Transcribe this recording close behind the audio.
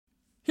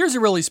Here's a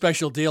really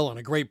special deal on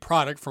a great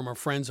product from our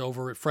friends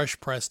over at Fresh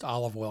Pressed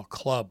Olive Oil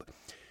Club.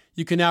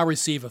 You can now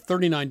receive a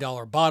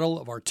 $39 bottle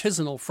of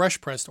artisanal fresh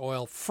pressed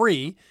oil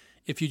free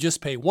if you just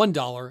pay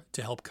 $1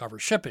 to help cover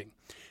shipping.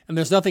 And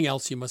there's nothing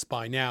else you must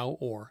buy now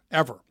or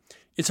ever.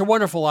 It's a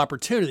wonderful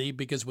opportunity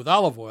because with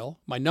olive oil,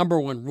 my number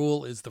one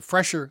rule is the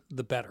fresher,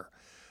 the better.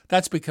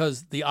 That's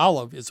because the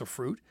olive is a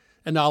fruit,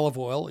 and olive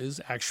oil is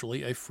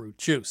actually a fruit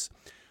juice.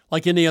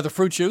 Like any other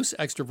fruit juice,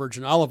 extra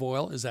virgin olive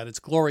oil is at its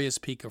glorious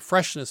peak of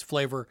freshness,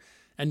 flavor,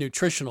 and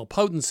nutritional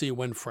potency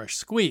when fresh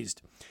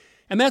squeezed.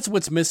 And that's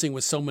what's missing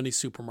with so many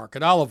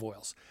supermarket olive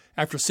oils.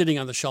 After sitting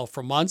on the shelf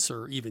for months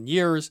or even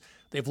years,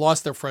 they've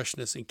lost their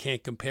freshness and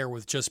can't compare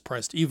with just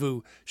pressed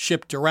EVOO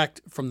shipped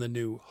direct from the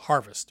new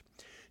harvest.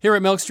 Here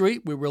at Milk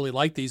Street, we really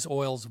like these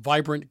oils'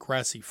 vibrant,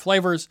 grassy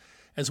flavors,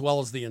 as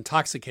well as the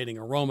intoxicating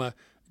aroma,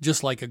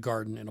 just like a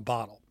garden in a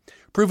bottle.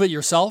 Prove it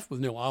yourself with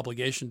no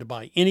obligation to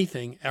buy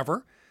anything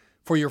ever.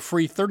 For your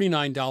free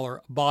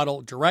 $39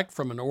 bottle direct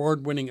from an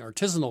award-winning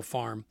artisanal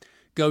farm,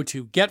 go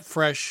to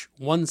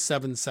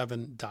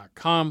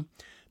getfresh177.com.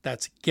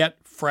 That's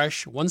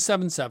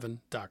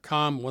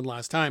getfresh177.com. One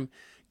last time,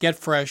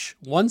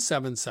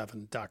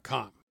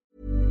 getfresh177.com.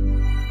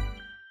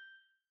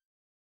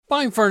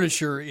 Buying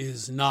furniture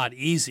is not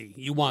easy.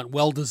 You want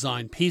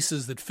well-designed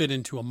pieces that fit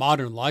into a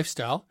modern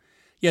lifestyle,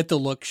 yet the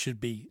look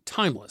should be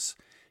timeless.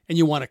 And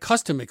you want a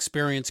custom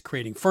experience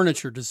creating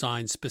furniture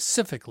designed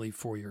specifically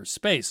for your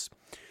space.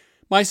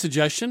 My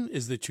suggestion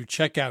is that you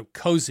check out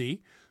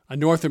Cozy, a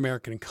North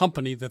American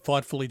company that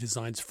thoughtfully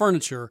designs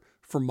furniture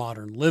for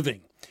modern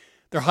living.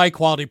 Their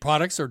high-quality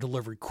products are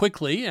delivered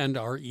quickly and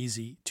are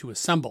easy to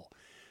assemble.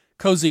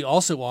 Cozy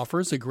also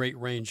offers a great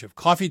range of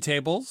coffee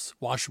tables,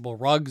 washable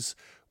rugs,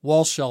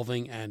 wall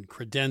shelving, and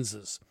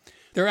credenzas.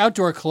 Their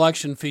outdoor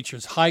collection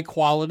features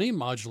high-quality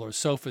modular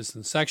sofas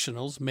and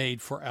sectionals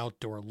made for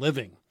outdoor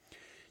living.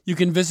 You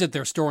can visit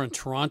their store in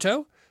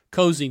Toronto.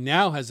 Cozy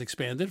now has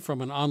expanded from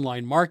an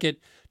online market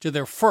to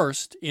their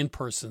first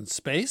in-person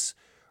space,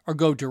 or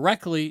go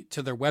directly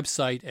to their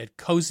website at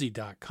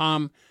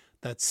cozy.com.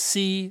 That's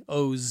COZEY.com.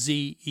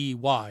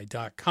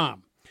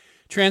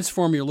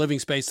 Transform your living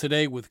space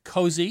today with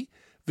Cozy.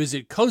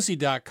 Visit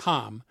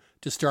cozy.com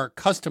to start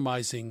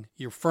customizing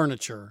your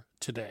furniture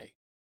today.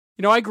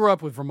 You know, I grew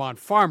up with Vermont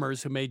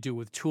farmers who made do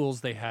with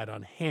tools they had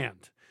on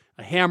hand.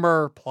 A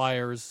hammer,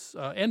 pliers,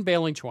 and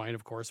baling twine,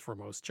 of course, for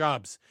most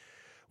jobs.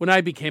 When I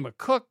became a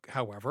cook,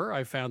 however,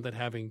 I found that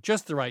having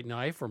just the right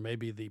knife or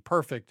maybe the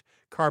perfect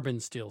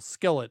carbon steel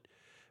skillet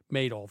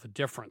made all the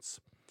difference.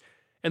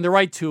 And the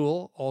right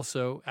tool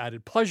also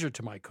added pleasure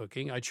to my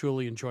cooking. I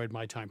truly enjoyed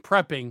my time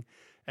prepping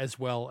as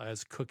well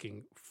as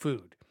cooking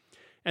food.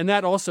 And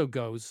that also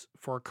goes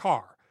for a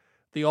car.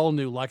 The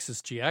all-new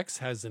Lexus GX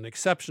has an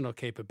exceptional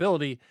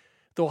capability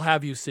that will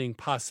have you seeing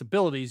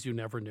possibilities you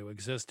never knew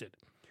existed.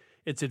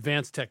 Its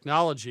advanced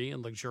technology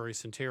and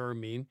luxurious interior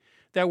mean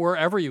that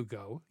wherever you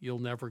go, you'll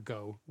never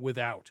go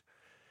without.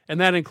 And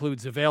that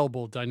includes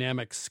available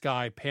dynamic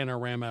sky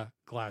panorama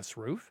glass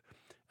roof,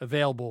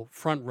 available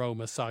front row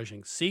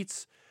massaging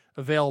seats,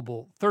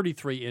 available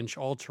 33-inch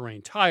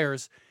all-terrain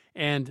tires,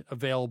 and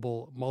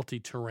available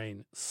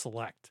multi-terrain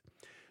select.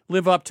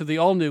 Live up to the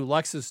all-new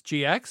Lexus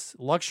GX,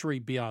 luxury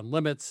beyond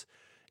limits.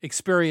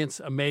 Experience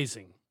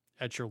amazing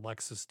at your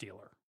Lexus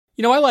dealer.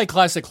 You know, I like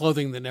classic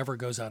clothing that never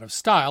goes out of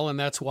style, and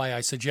that's why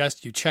I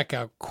suggest you check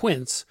out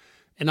Quince,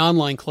 an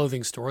online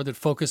clothing store that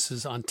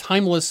focuses on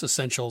timeless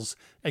essentials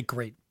at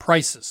great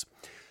prices.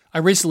 I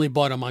recently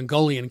bought a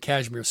Mongolian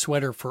cashmere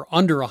sweater for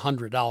under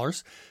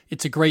 $100.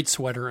 It's a great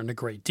sweater and a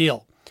great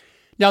deal.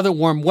 Now that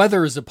warm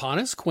weather is upon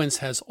us, Quince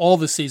has all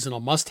the seasonal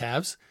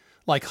must-haves,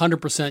 like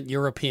 100%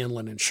 European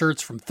linen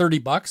shirts from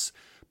 $30,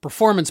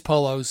 performance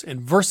polos,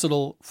 and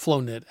versatile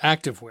flow-knit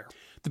activewear.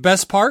 The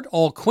best part,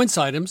 all Quince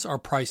items are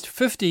priced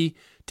 50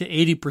 to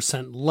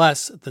 80%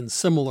 less than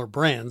similar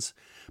brands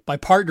by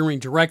partnering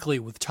directly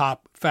with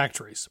top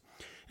factories.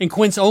 And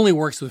Quince only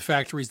works with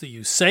factories that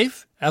use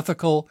safe,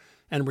 ethical,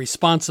 and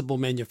responsible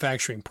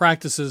manufacturing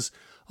practices,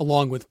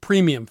 along with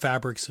premium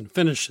fabrics and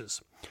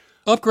finishes.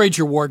 Upgrade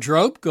your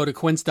wardrobe. Go to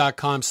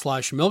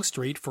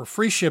quince.com/milkstreet for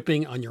free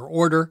shipping on your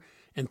order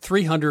and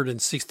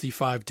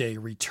 365-day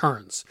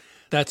returns.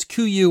 That's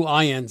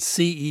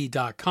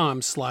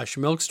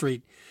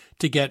QUINCE.com/milkstreet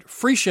to get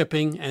free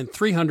shipping and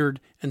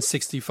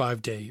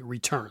 365-day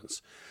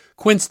returns.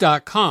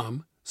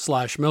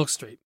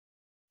 Quince.com/milkstreet.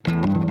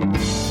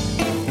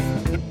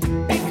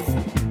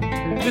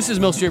 This is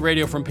Milk Street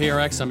Radio from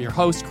PRX. I'm your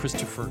host,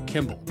 Christopher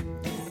Kimball.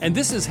 And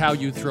this is how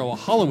you throw a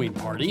Halloween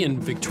party in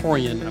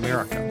Victorian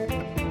America.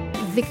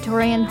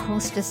 Victorian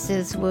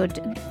hostesses would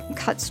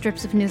cut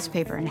strips of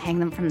newspaper and hang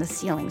them from the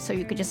ceiling so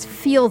you could just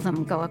feel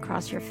them go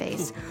across your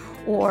face.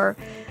 Or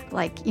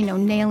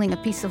nailing a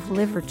piece of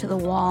liver to the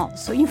wall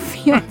so you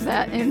feel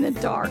that in the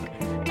dark.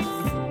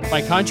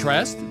 By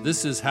contrast,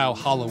 this is how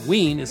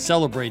Halloween is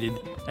celebrated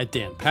at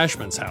Dan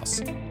Pashman's house.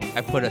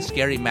 I put a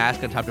scary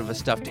mask on top of a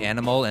stuffed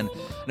animal, and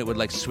it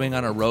would swing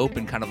on a rope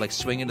and kind of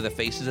swing into the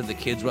faces of the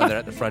kids while they're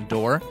at the front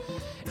door.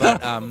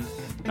 But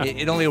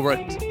it only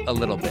worked a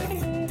little bit.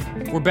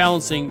 We're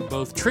balancing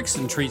both tricks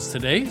and treats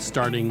today,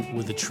 starting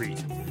with a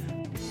treat.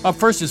 Up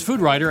first is food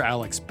writer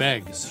Alex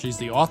Beggs. She's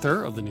the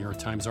author of the New York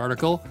Times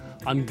article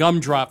on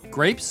gumdrop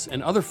grapes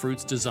and other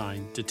fruits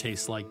designed to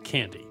taste like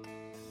candy.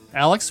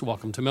 Alex,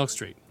 welcome to Milk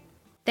Street.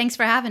 Thanks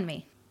for having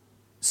me.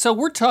 So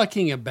we're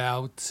talking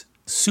about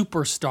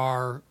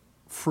superstar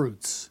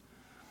fruits.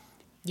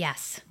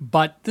 Yes.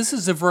 But this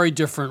is a very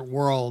different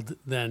world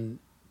than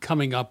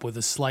coming up with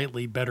a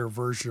slightly better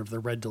version of the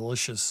Red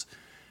Delicious.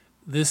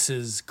 This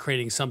is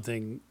creating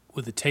something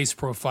with a taste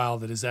profile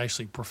that is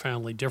actually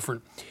profoundly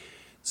different.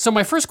 So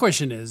my first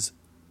question is,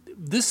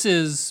 this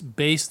is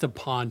based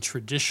upon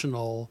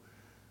traditional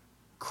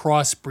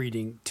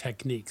crossbreeding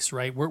techniques,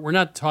 right? We're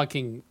not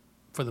talking,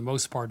 for the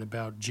most part,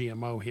 about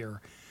GMO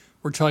here.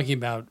 We're talking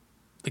about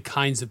the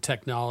kinds of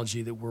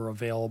technology that were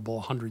available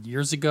 100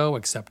 years ago,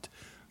 except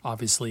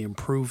obviously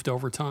improved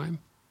over time.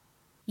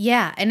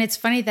 Yeah, and it's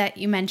funny that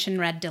you mentioned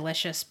Red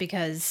Delicious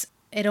because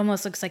it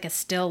almost looks like a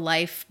still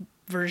life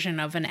version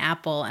of an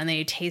apple, and then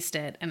you taste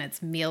it and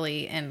it's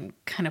mealy and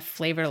kind of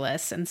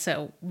flavorless. And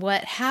so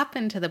what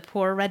happened to the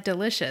poor Red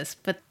Delicious?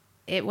 But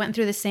it went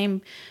through the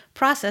same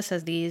process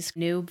as these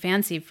new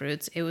fancy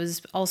fruits. It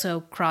was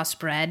also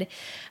crossbred,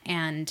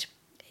 and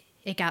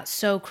it got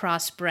so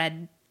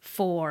crossbred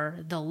for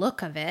the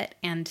look of it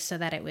and so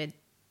that it would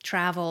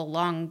travel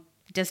long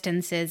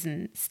distances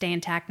and stay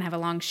intact and have a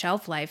long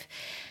shelf life.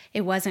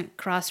 It wasn't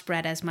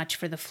crossbred as much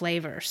for the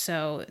flavor,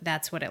 so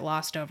that's what it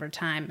lost over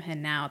time,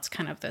 and now it's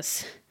kind of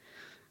this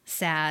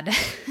sad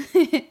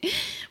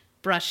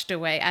brushed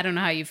away. I don't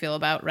know how you feel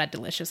about Red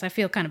Delicious. I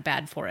feel kind of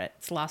bad for it.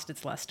 It's lost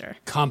its luster.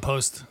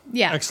 Compost.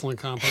 Yeah. Excellent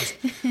compost.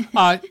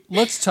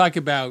 Let's talk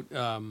about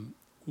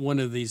one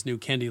of these new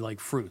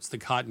candy-like fruits, the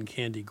cotton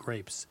candy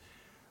grapes.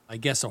 I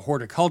guess a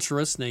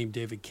horticulturist named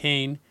David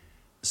Kane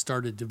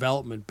started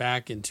development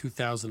back in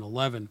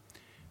 2011.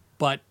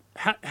 But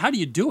how do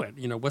you do it?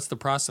 What's the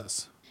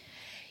process?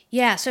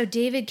 Yeah, so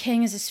David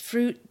King is this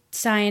fruit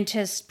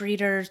scientist,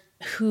 breeder,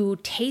 who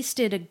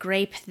tasted a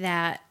grape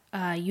that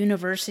a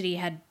university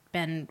had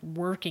been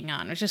working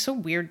on, which is so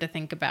weird to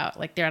think about.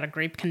 Like, they're at a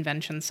grape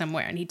convention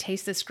somewhere, and he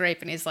tastes this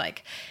grape, and he's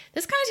like,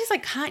 this kind of tastes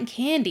like cotton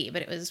candy,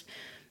 but it was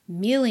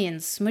mealy and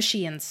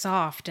smushy and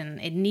soft,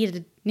 and it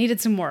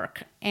needed some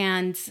work.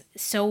 And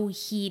so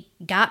he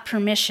got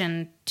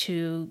permission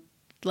to,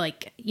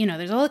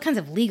 there's all kinds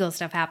of legal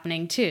stuff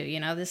happening too.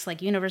 This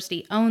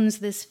university owns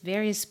this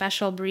very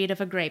special breed of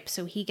a grape,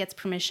 so he gets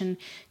permission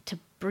to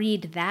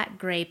breed that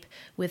grape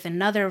with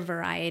another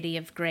variety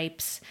of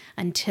grapes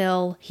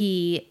until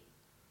he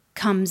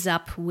comes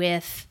up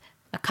with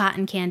a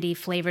cotton candy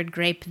flavored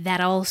grape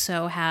that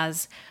also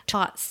has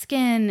taut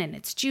skin, and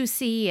it's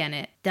juicy, and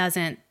it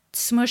doesn't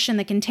smush in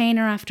the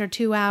container after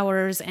 2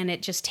 hours, and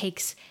it just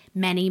takes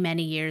many,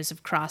 many years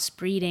of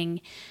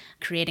crossbreeding,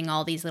 creating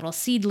all these little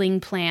seedling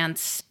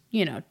plants,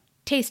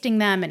 tasting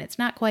them, and it's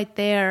not quite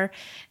there.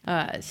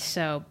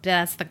 So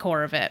that's the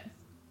core of it.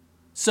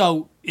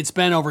 So it's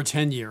been over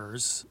 10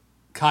 years.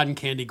 Cotton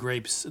candy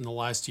grapes in the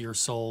last year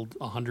sold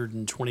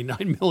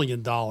 $129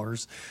 million,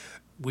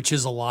 which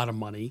is a lot of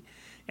money.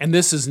 And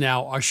this is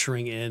now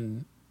ushering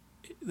in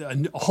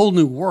a whole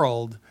new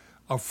world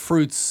of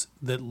fruits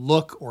that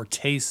look or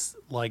taste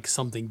like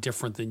something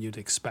different than you'd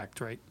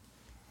expect, right?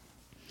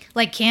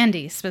 Like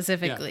candy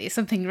specifically, Yeah.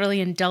 Something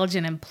really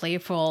indulgent and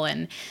playful,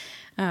 and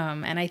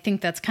I think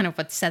that's kind of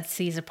what sets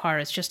these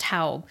apart. Is just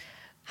how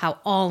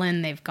all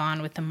in they've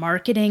gone with the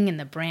marketing and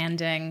the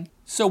branding.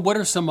 So what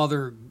are some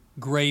other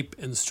grape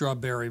and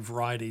strawberry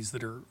varieties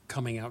that are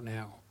coming out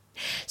now?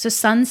 So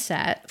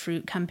Sunset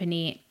Fruit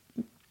Company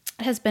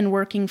has been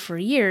working for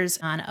years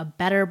on a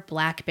better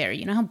blackberry.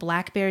 You know how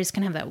blackberries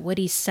can have that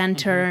woody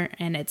center,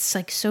 and it's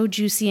like so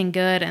juicy and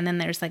good, and then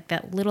there's like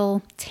that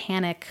little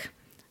tannic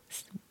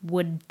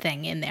wood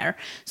thing in there.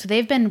 So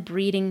they've been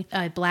breeding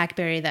a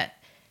blackberry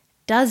that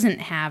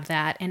doesn't have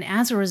that, and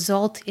as a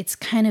result, it's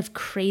kind of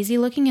crazy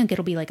looking.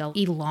 It'll be like a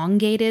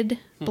elongated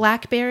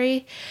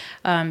blackberry.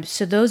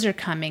 So those are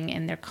coming,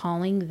 and they're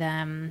calling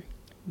them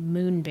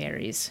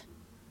moonberries.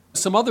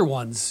 Some other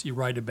ones you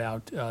write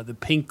about, the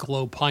pink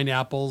glow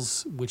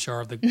pineapples, which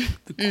are the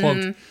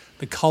quote,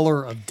 the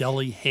color of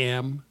deli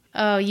ham.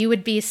 Oh, you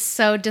would be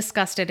so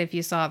disgusted if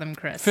you saw them,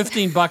 Chris.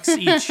 $15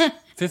 each.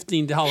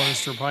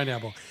 $15 for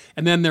pineapple.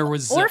 And then there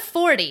was... Or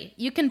 $40.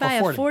 You can buy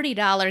a $40.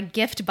 $40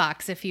 gift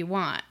box if you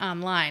want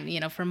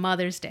online, for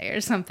Mother's Day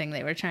or something.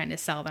 They were trying to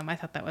sell them. I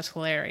thought that was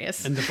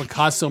hilarious. And the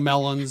Picasso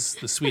melons,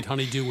 the sweet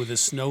honeydew with the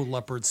snow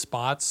leopard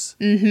spots.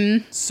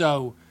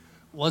 So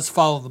let's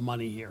follow the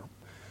money here.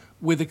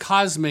 With the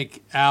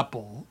Cosmic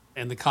Apple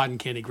and the Cotton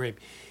Candy Grape,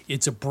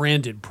 it's a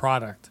branded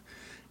product.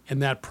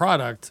 And that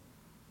product,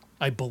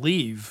 I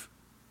believe,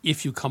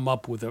 if you come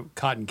up with a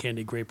Cotton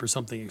Candy Grape or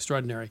something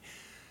extraordinary,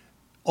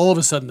 all of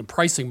a sudden the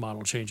pricing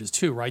model changes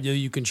too, right?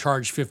 You can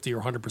charge 50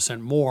 or 100%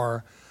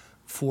 more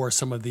for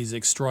some of these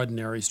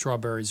extraordinary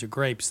strawberries or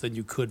grapes than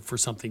you could for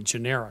something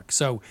generic.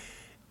 So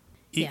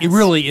it Yes.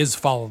 really is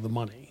follow the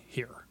money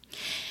here.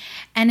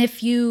 And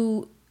if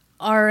you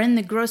are in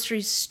the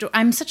grocery store.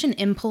 I'm such an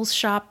impulse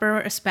shopper,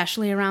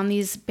 especially around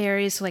these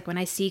berries. So like when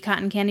I see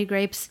cotton candy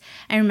grapes,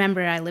 I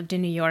remember I lived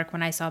in New York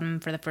when I saw them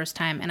for the first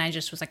time, and I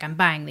just was like, I'm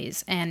buying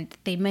these. And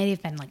they may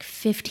have been like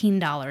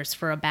 $15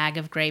 for a bag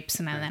of grapes,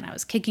 and then I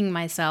was kicking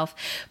myself.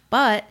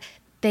 But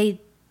they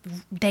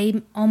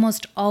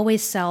almost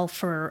always sell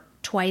for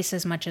twice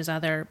as much as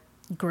other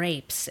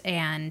grapes,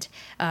 and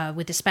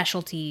with the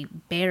specialty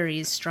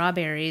berries,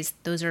 strawberries,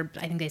 those are,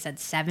 I think they said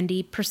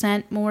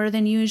 70% more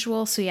than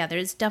usual. So yeah,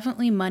 there's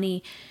definitely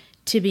money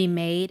to be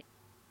made.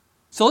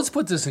 So let's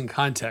put this in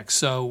context.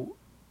 So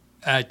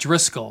at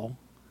Driscoll,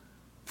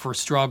 for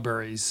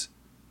strawberries,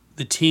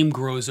 the team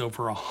grows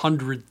over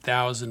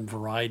 100,000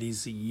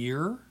 varieties a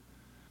year.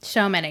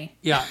 So many.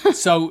 Yeah.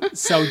 So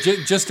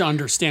just to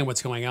understand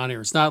what's going on here,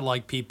 it's not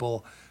like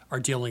people are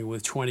dealing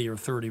with 20 or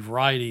 30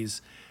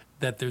 varieties,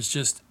 that there's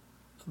just,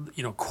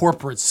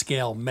 corporate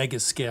scale, mega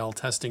scale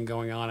testing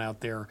going on out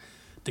there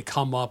to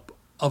come up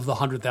of the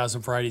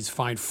 100,000 varieties,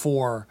 find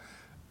 4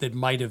 that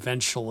might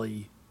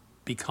eventually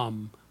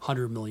become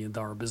 $100 million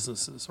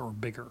businesses or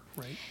bigger,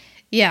 right?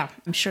 Yeah,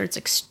 I'm sure it's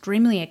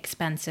extremely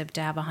expensive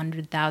to have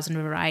 100,000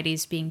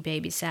 varieties being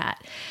babysat.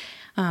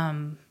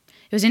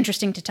 It was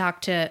interesting to talk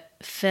to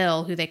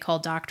Phil, who they call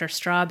Dr.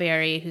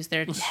 Strawberry, who's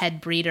their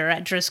head breeder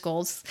at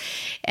Driscoll's.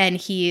 And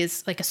he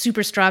is like a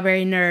super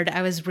strawberry nerd.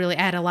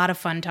 I had a lot of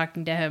fun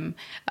talking to him.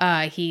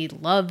 He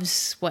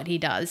loves what he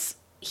does.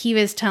 He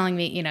was telling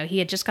me, he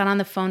had just got on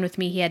the phone with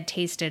me. He had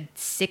tasted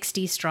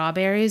 60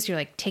 strawberries. You're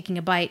like taking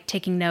a bite,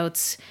 taking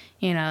notes,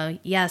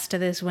 yes to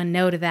this one,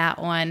 no to that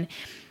one.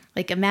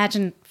 Like,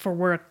 imagine for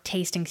work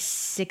tasting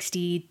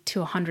 60 to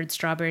 100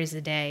 strawberries a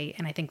day.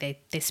 And I think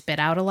they spit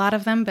out a lot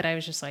of them, but I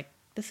was just like,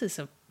 this is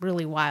a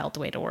really wild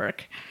way to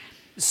work.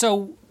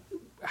 So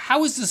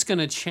how is this going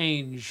to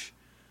change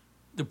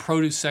the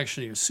produce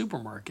section of your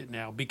supermarket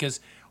now? Because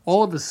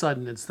all of a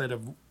sudden, instead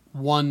of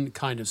one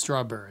kind of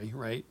strawberry,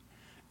 right,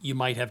 you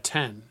might have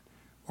 10.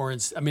 Or,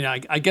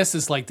 I guess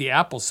it's like the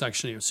apple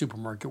section of your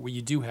supermarket where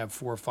you do have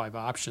 4 or 5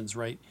 options,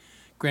 right?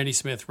 Granny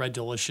Smith, Red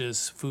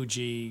Delicious,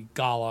 Fuji,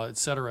 Gala,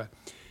 etc.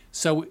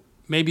 So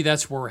maybe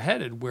that's where we're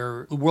headed,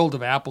 where the world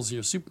of apples in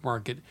your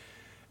supermarket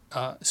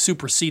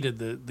superseded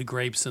the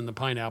grapes and the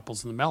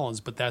pineapples and the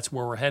melons, but that's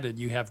where we're headed.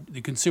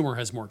 The consumer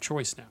has more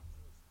choice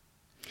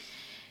now.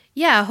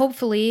 Yeah,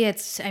 hopefully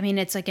it's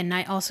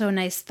like also a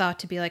nice thought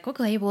to be like,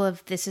 okay, well,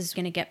 if this is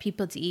going to get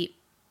people to eat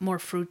more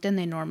fruit than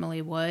they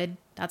normally would,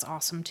 that's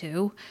awesome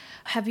too.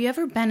 Have you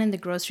ever been in the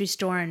grocery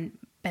store and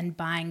been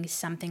buying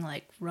something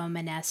like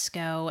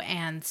Romanesco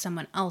and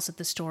someone else at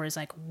the store is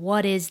like,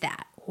 what is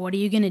that? What are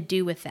you going to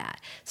do with that?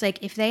 It's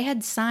like if they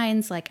had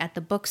signs like at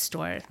the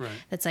bookstore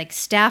that's like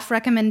staff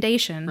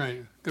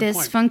recommendation, this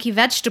point. Funky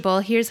vegetable,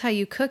 here's how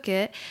you cook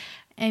it.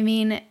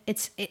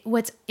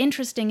 What's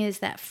interesting is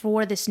that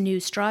for this new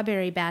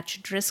strawberry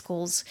batch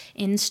Driscoll's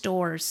in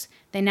stores,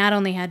 they not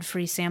only had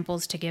free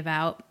samples to give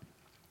out,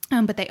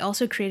 but they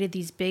also created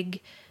these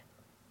big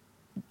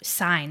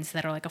signs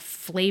that are like a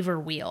flavor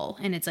wheel,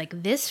 and it's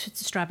like, this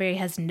strawberry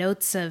has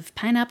notes of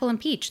pineapple and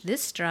peach,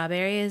 this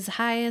strawberry is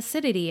high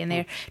acidity, and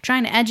they're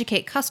trying to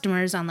educate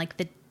customers on like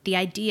the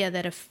idea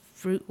that a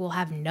fruit will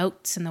have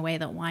notes in the way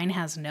that wine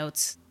has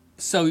notes.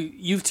 So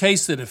you've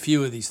tasted a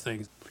few of these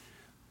things.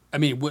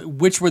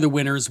 Which were the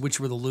winners, which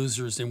were the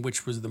losers, and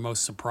which was the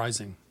most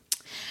surprising?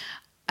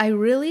 I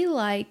really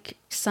like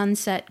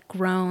Sunset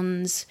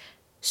Grown's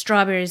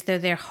strawberries.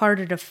 They're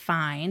harder to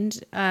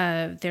find.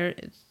 They're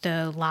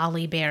the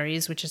lolly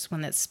berries, which is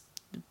one that's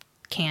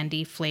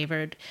candy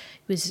flavored.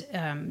 It was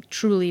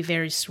truly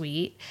very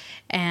sweet.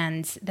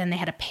 And then they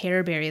had a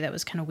pear berry that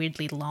was kind of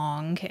weirdly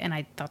long, and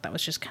I thought that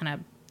was just kind of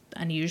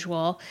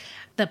unusual.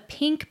 The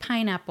pink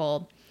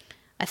pineapple,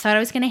 I thought I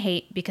was going to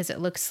hate because it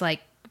looks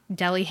like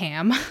deli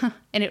ham,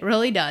 and it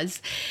really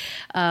does.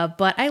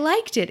 But I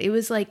liked it. It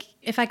was like,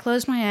 if I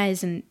closed my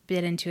eyes and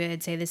bit into it,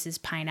 I'd say this is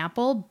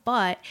pineapple,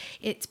 but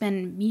it's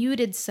been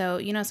muted.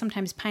 So,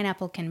 sometimes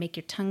pineapple can make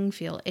your tongue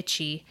feel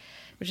itchy,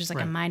 which is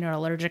like a minor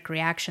allergic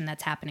reaction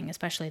that's happening,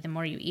 especially the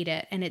more you eat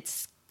it. And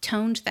it's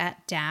toned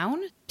that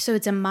down. So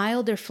it's a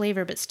milder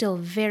flavor, but still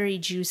very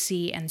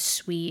juicy and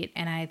sweet.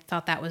 And I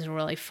thought that was a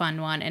really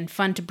fun one, and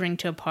fun to bring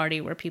to a party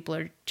where people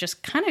are just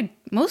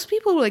most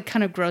people were like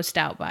kind of grossed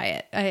out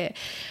by it.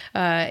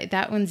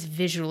 That one's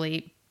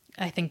visually,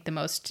 I think, the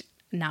most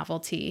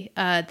novelty.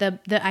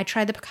 I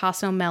tried the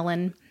Picasso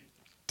melon.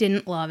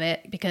 Didn't love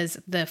it because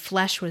the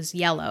flesh was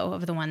yellow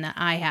of the one that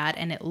I had,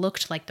 and it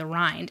looked like the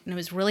rind, and it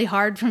was really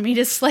hard for me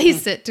to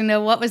slice it to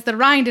know what was the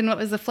rind and what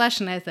was the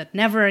flesh. And I said,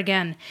 never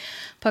again,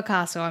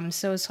 Picasso. I'm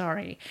so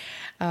sorry.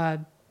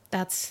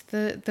 Those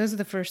are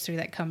the first 3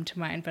 that come to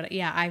mind. But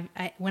yeah,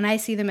 I when I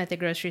see them at the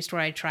grocery store,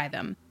 I try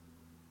them.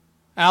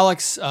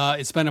 Alex,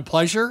 it's been a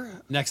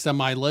pleasure. Next on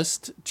my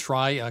list,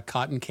 try a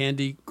cotton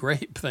candy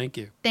grape. Thank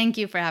you. Thank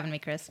you for having me,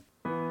 Chris.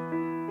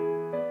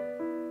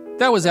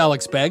 That was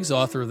Alex Beggs,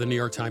 author of the New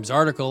York Times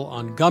article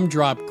on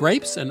gumdrop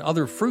grapes and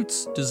other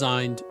fruits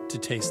designed to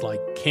taste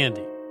like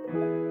candy.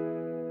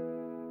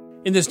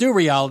 In this new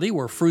reality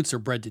where fruits are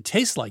bred to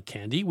taste like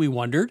candy, we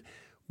wondered,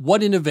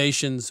 what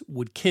innovations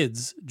would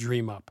kids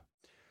dream up?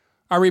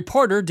 Our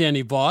reporter,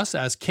 Danny Voss,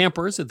 asked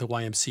campers at the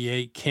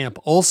YMCA Camp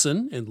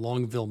Olson in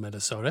Longville,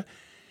 Minnesota,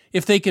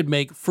 if they could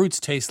make fruits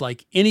taste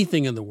like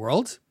anything in the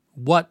world,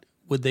 what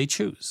would they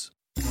choose?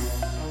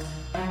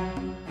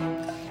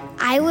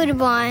 I would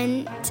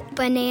want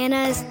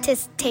bananas to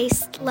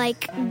taste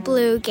like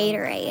blue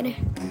Gatorade.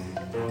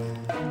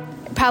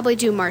 Probably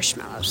do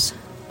marshmallows.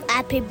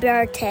 Happy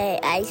birthday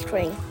ice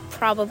cream.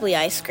 Probably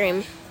ice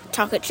cream.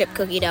 Chocolate chip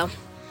cookie dough.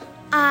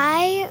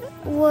 I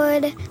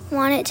would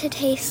want it to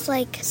taste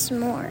like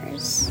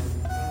s'mores.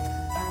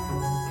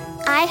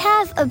 I'd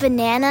have a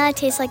banana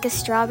taste like a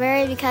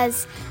strawberry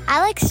because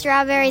I like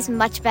strawberries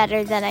much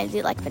better than I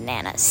do like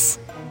bananas.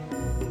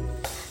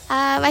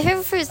 My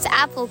favorite fruit is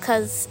apple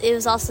because it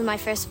was also my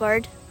first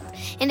word.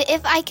 And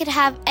if I could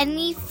have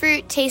any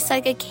fruit taste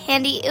like a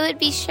candy, it would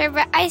be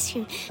sherbet ice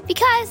cream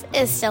because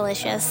it's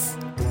delicious.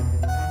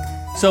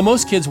 So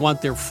most kids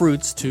want their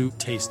fruits to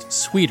taste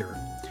sweeter.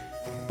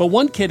 But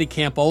one kid at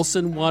Camp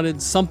Olson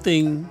wanted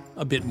something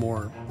a bit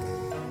more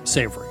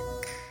savory.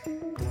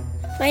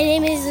 My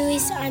name is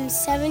Luis. I'm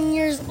 7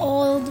 years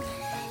old.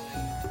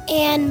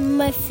 And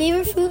my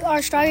favorite fruit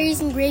are strawberries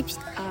and grapes.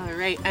 All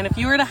right. And if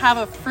you were to have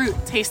a fruit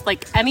taste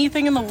like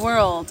anything in the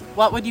world,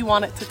 what would you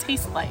want it to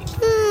taste like?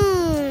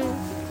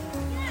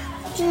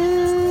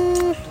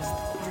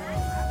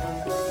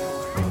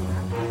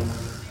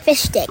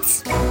 Fish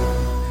sticks.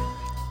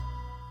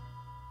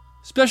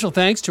 Special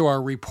thanks to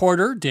our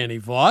reporter, Danny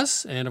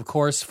Voss, and of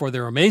course for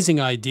their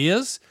amazing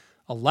ideas,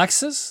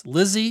 Alexis,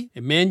 Lizzie,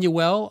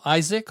 Emmanuel,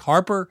 Isaac,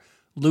 Harper,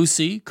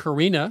 Lucy,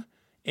 Karina,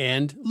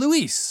 and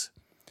Luis.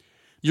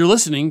 You're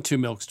listening to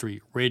Milk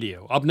Street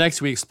Radio. Up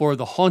next, we explore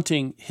the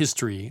haunting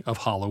history of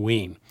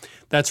Halloween.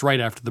 That's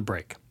right after the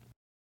break.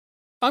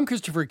 I'm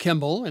Christopher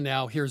Kimball, and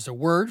now here's a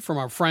word from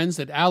our friends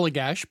at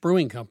Allagash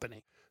Brewing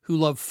Company, who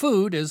love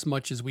food as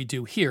much as we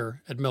do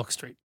here at Milk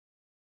Street.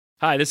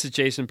 Hi, this is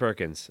Jason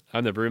Perkins.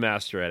 I'm the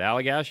brewmaster at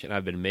Allagash, and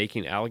I've been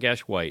making Allagash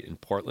White in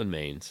Portland,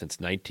 Maine since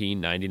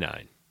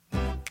 1999.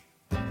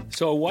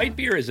 So a white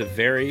beer is a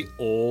very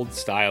old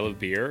style of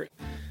beer.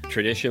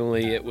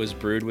 Traditionally, it was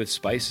brewed with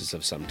spices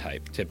of some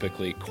type,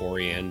 typically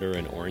coriander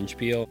and orange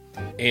peel.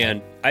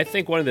 And I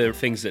think one of the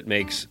things that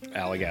makes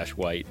Allagash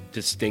White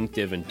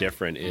distinctive and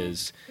different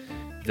is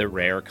the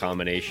rare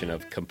combination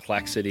of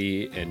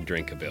complexity and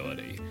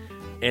drinkability.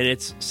 And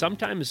it's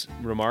sometimes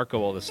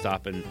remarkable to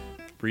stop and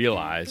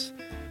realize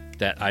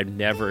that I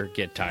never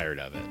get tired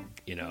of it.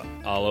 You know,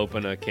 I'll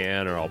open a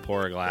can or I'll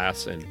pour a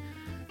glass and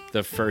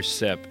the first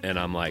sip and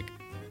I'm like,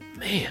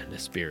 man,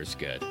 this beer is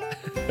good.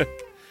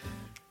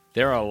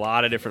 There are a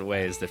lot of different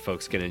ways that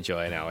folks can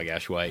enjoy an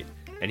Allagash White,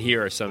 and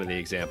here are some of the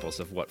examples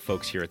of what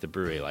folks here at the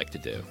brewery like to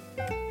do.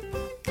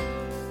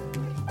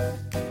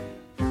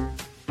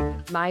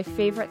 My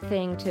favorite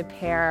thing to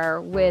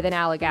pair with an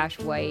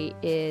Allagash White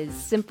is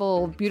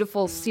simple,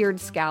 beautiful seared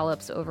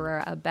scallops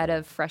over a bed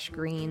of fresh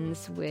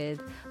greens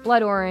with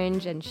blood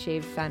orange and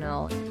shaved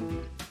fennel.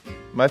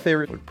 My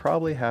favorite would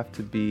probably have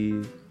to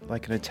be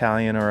like an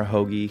Italian or a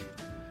hoagie,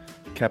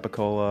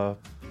 capicola,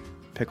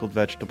 pickled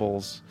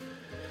vegetables,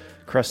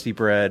 crusty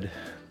bread.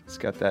 It's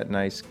got that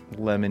nice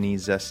lemony,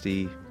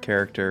 zesty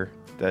character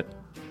that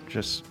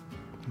just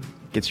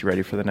gets you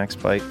ready for the next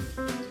bite.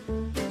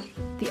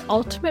 The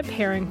ultimate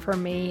pairing for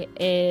me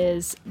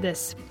is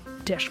this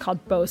dish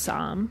called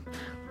bosom,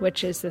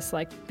 which is this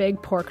like big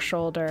pork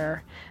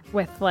shoulder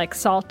with like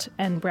salt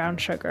and brown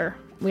sugar.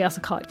 We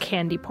also call it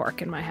candy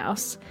pork in my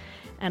house,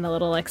 and a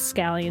little like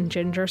scallion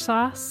ginger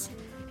sauce.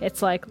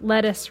 It's like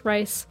lettuce,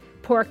 rice,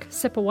 pork,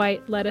 sip of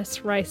white,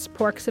 lettuce, rice,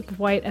 pork, sip of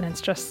white, and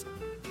it's just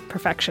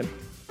perfection.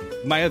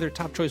 My other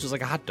top choice was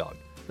like a hot dog.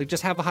 Like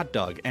just have a hot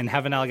dog and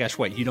have an Allagash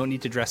White. You don't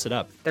need to dress it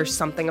up. There's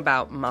something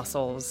about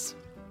mussels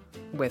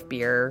with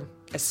beer,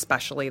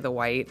 especially the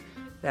white,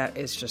 that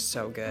is just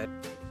so good.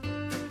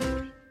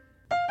 I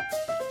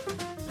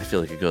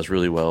feel like it goes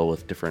really well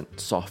with different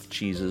soft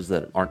cheeses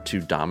that aren't too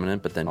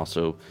dominant, but then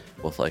also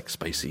with like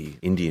spicy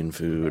Indian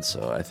food.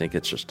 So I think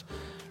it's just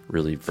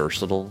really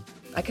versatile.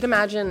 I could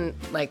imagine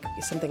like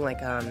something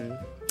like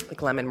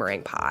lemon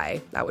meringue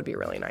pie. That would be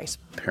really nice.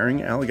 Pairing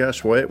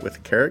Allagash White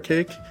with carrot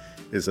cake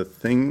is a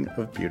thing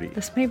of beauty.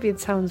 This maybe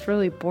sounds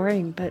really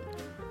boring, but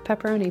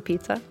pepperoni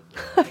pizza.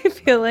 I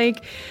feel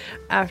like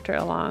after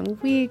a long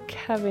week,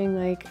 having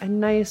like a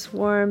nice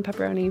warm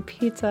pepperoni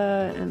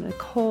pizza and a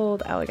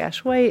cold Allagash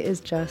White is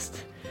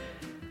just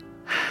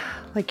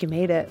like you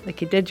made it.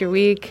 Like you did your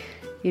week.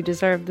 You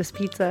deserve this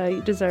pizza.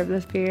 You deserve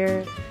this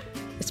beer.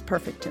 It's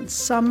perfect in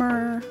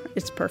summer.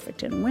 It's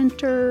perfect in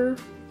winter.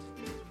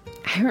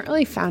 I haven't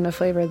really found a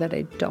flavor that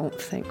I don't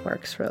think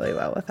works really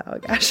well with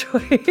Allagash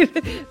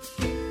White.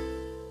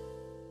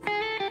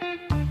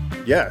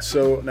 Yeah,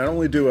 so not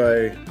only do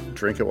I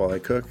drink it while I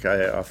cook,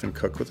 I often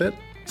cook with it.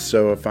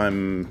 So if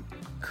I'm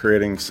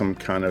creating some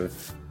kind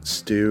of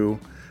stew,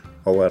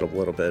 I'll add a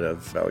little bit of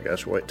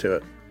Allagash White to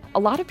it. A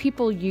lot of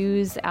people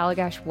use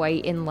Allagash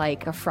White in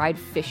like a fried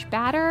fish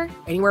batter.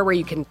 Anywhere where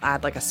you can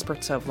add like a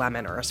spritz of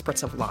lemon or a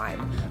spritz of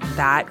lime,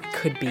 that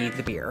could be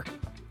the beer.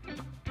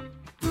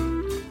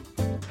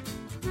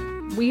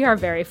 We are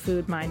very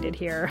food-minded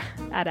here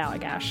at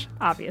Allagash,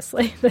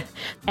 obviously.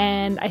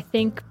 And I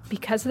think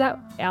because of that,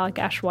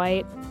 Allagash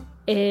White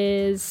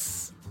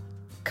is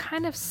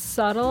kind of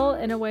subtle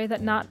in a way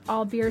that not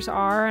all beers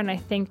are, and I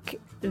think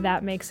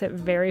that makes it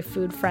very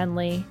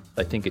food-friendly.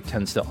 I think it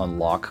tends to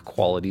unlock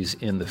qualities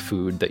in the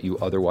food that you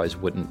otherwise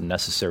wouldn't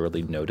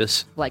necessarily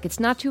notice. Like it's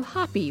not too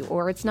hoppy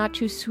or it's not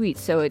too sweet,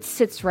 so it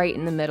sits right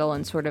in the middle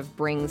and sort of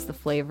brings the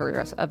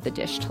flavors of the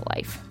dish to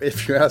life.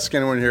 If you ask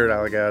anyone here at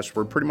Allagash,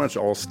 we're pretty much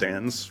all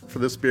stands for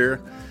this beer.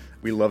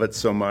 We love it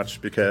so much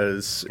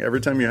because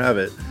every time you have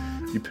it,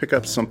 you pick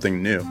up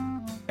something new.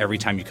 Every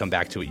time you come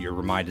back to it, you're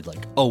reminded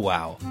like, oh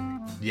wow,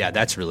 yeah,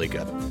 that's really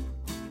good.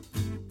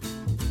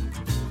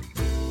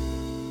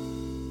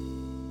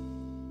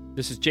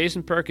 This is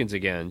Jason Perkins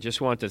again.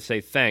 Just want to say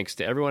thanks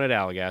to everyone at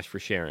Allagash for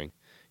sharing.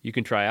 You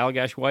can try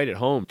Allagash White at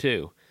home,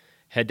 too.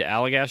 Head to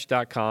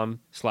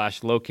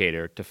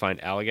allagash.com/locator to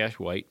find Allagash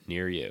White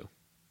near you.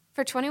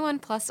 For 21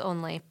 plus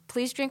only,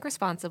 please drink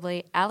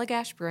responsibly.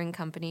 Allagash Brewing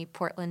Company,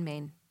 Portland,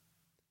 Maine.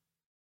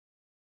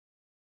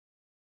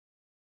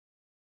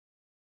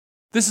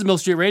 This is Mill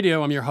Street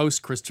Radio. I'm your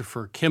host,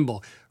 Christopher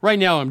Kimball. Right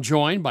now, I'm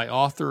joined by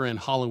author and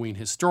Halloween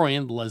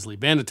historian Leslie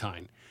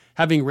Bannatyne.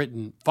 Having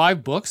written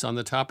 5 books on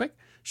the topic,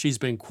 she's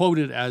been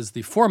quoted as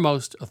the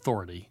foremost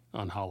authority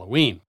on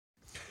Halloween.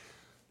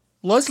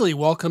 Leslie,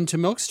 welcome to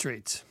Milk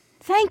Street.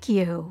 Thank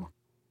you.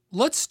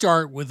 Let's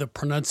start with a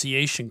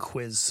pronunciation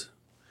quiz.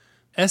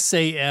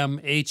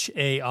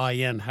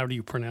 Samhain. How do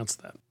you pronounce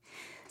that?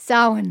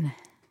 Samhain.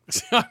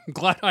 I'm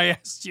glad I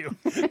asked you,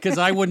 because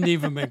I wouldn't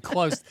even been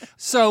close.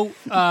 So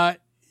why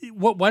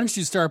don't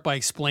you start by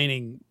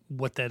explaining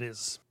what that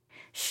is?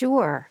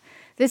 Sure.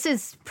 This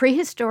is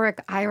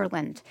prehistoric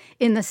Ireland.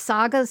 In the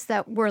sagas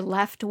that were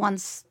left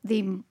once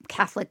the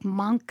Catholic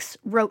monks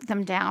wrote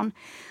them down,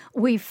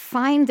 we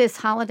find this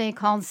holiday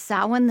called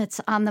Samhain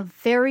that's on the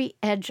very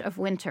edge of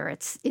winter.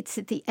 It's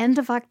at the end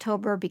of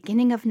October,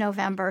 beginning of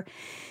November.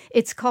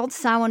 It's called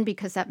Samhain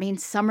because that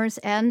means summer's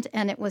end,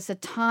 and it was a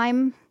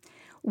time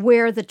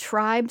where the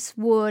tribes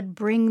would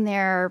bring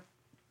their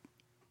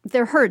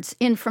herds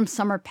in from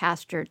summer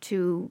pasture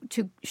to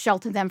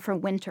shelter them for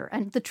winter.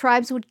 And the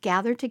tribes would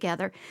gather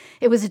together.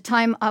 It was a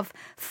time of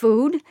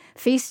food,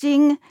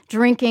 feasting,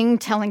 drinking,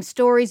 telling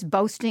stories,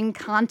 boasting,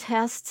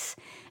 contests.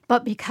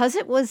 But because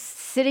it was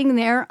sitting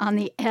there on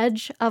the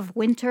edge of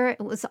winter,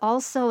 it was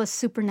also a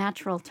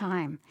supernatural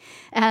time.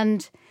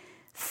 And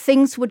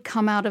things would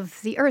come out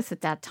of the earth at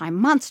that time.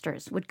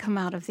 Monsters would come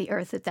out of the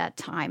earth at that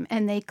time,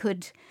 and they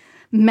could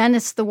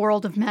menace the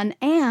world of men,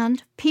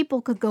 and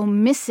people could go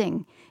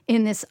missing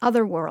in this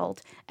other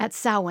world at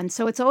Samhain.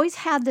 So it's always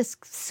had this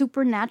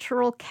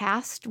supernatural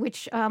cast,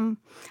 which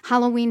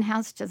Halloween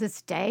has to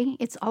this day.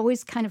 It's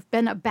always kind of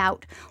been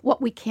about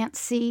what we can't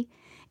see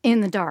in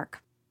the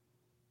dark.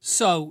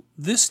 So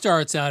this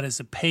starts out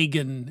as a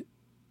pagan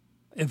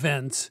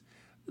event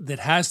that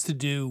has to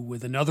do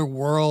with another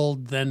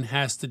world, then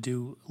has to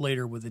do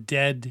later with the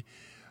dead.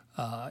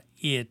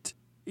 It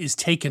is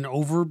taken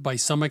over by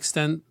some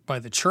extent by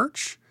the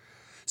church.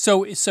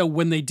 So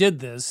when they did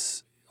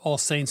this, All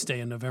Saints'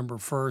 Day on November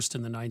 1st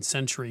in the 9th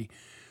century,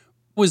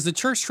 was the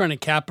church trying to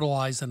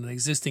capitalize on an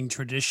existing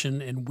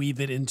tradition and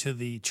weave it into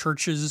the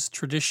church's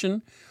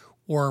tradition,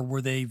 or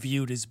were they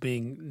viewed as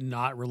being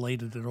not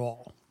related at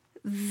all?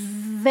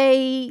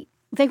 They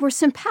were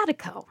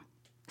simpatico.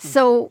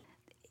 So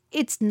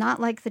it's not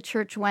like the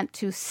church went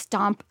to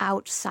stomp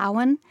out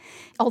Samhain,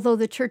 although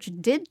the church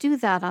did do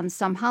that on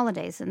some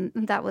holidays, and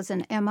that was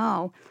an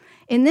MO.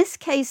 In this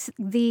case,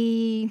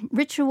 the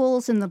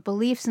rituals and the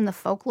beliefs and the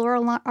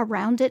folklore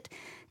around it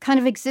kind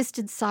of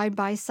existed side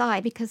by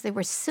side because they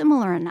were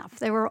similar enough.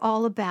 They were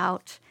all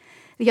about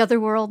the other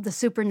world, the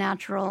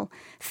supernatural,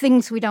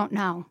 things we don't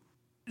know.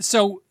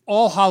 So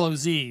All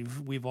Hallows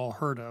Eve, we've all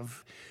heard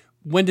of.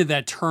 When did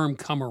that term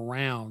come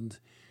around?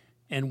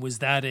 And was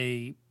that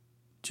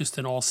just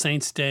an All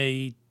Saints'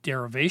 Day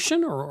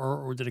derivation,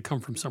 or did it come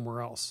from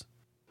somewhere else?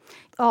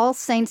 All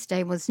Saints'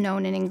 Day was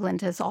known in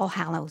England as All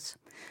Hallows.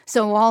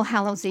 So All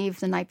Hallows Eve,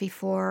 the night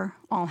before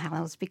All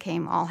Hallows,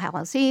 became All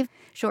Hallows Eve,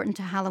 shortened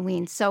to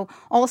Halloween. So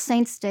All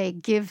Saints' Day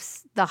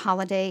gives the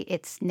holiday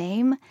its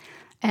name,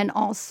 and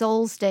All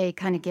Souls' Day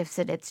kind of gives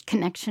it its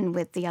connection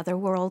with the other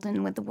world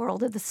and with the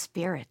world of the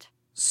spirit.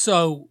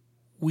 So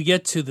we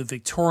get to the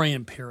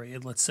Victorian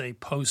period, let's say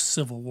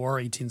post-Civil War,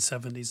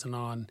 1870s and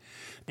on,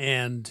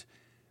 and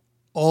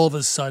all of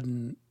a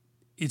sudden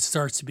it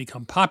starts to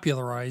become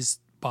popularized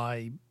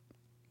by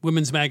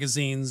women's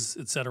magazines,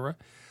 etc.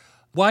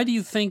 Why do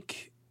you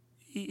think,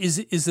 is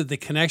it the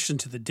connection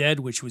to the dead,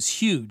 which was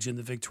huge in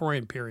the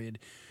Victorian period?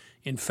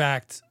 In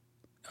fact,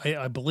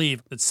 I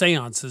believe that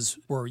seances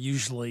were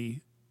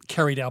usually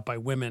carried out by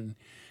women.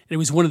 It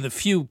was one of the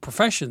few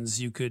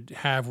professions you could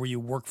have where you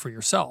work for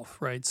yourself,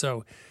 right?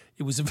 So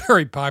it was a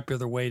very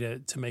popular way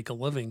to make a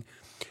living.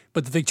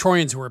 But the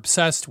Victorians were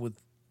obsessed with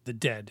the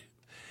dead.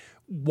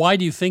 Why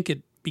do you think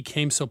it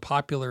became so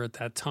popular at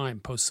that time,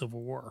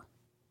 post-Civil War?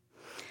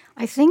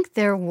 I think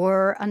there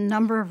were a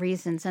number of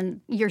reasons,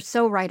 and you're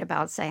so right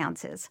about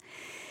seances.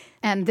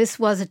 And this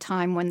was a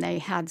time when they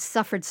had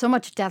suffered so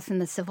much death in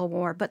the Civil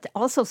War, but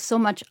also so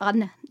much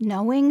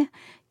unknowing,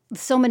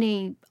 so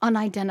many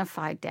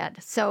unidentified dead.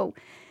 So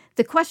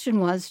the question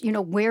was,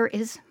 where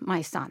is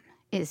my son?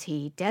 Is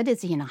he dead?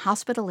 Is he in a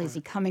hospital? Is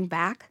he coming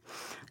back?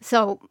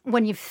 So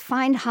when you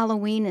find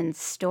Halloween in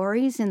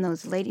stories in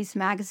those ladies'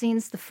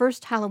 magazines, the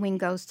first Halloween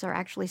ghosts are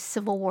actually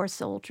Civil War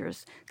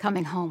soldiers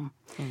coming home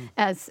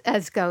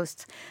as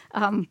ghosts.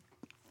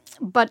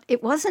 But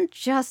it wasn't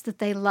just that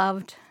they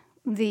loved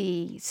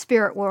the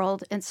spirit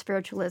world and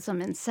spiritualism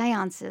and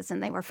seances,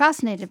 and they were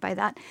fascinated by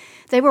that.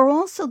 They were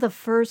also the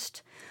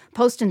first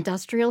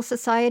post-industrial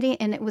society,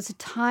 and it was a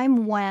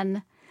time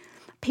when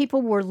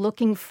people were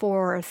looking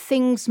for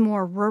things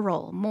more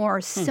rural, more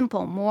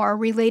simple, more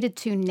related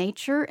to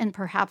nature and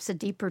perhaps a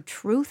deeper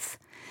truth.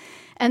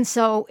 And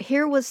so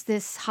here was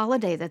this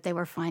holiday that they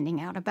were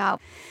finding out about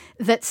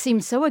that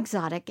seemed so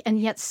exotic and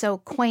yet so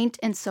quaint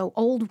and so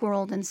old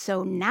world and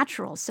so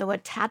natural, so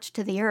attached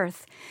to the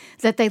earth,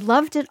 that they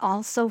loved it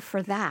also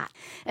for that.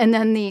 And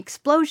then the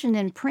explosion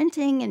in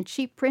printing and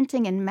cheap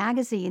printing and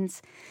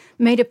magazines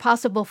made it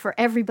possible for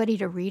everybody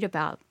to read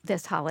about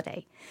this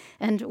holiday.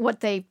 And what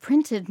they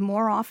printed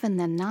more often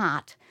than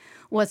not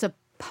was a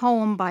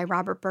poem by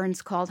Robert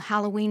Burns called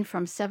Halloween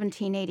from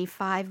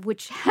 1785,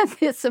 which had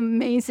this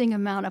amazing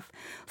amount of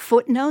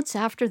footnotes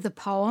after the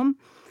poem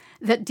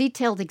that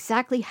detailed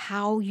exactly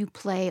how you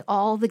play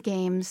all the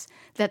games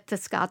that the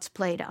Scots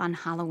played on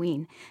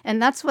Halloween.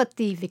 And that's what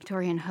the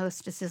Victorian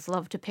hostesses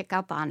love to pick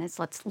up on is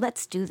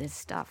let's do this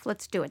stuff.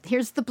 Let's do it.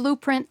 Here's the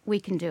blueprint.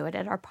 We can do it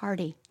at our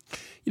party.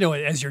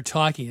 As you're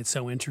talking, it's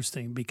so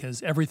interesting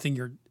because everything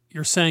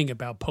you're saying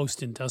about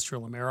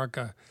post-industrial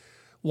America,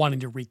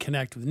 wanting to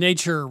reconnect with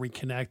nature,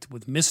 reconnect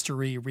with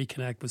mystery,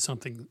 reconnect with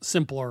something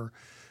simpler,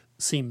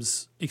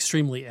 seems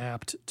extremely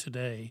apt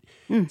today.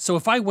 So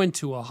if I went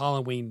to a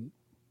Halloween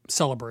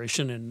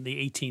celebration in the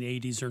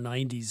 1880s or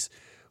 90s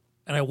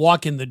and I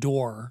walk in the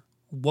door,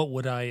 what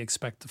would I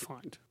expect to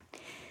find?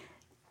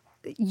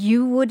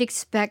 You would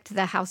expect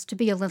the house to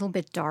be a little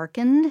bit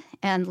darkened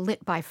and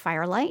lit by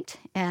firelight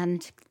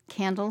and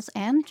candles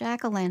and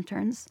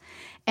jack-o'-lanterns,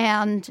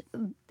 and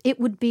it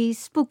would be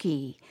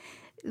spooky.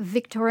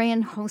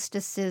 Victorian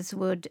hostesses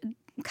would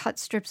cut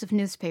strips of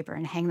newspaper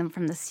and hang them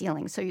from the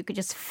ceiling so you could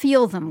just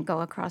feel them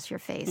go across your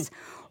face.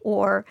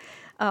 Or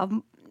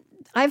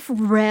I've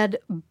read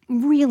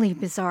really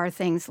bizarre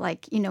things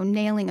like,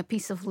 nailing a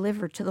piece of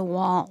liver to the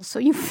wall so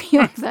you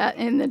feel that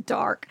in the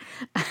dark.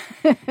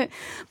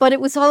 But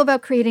it was all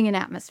about creating an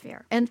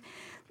atmosphere. And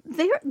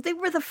they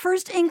were the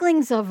first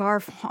inklings of our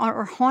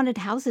haunted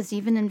houses,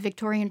 even in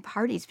Victorian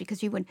parties,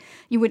 because you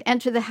would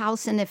enter the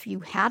house, and if you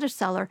had a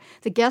cellar,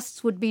 the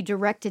guests would be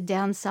directed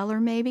down cellar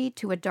maybe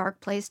to a dark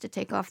place to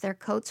take off their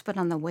coats. But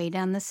on the way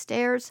down the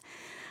stairs,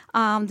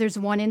 there's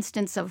one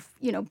instance of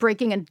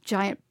breaking a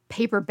giant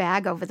paper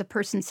bag over the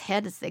person's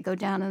head as they go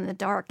down in the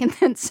dark, and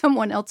then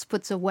someone else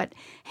puts a wet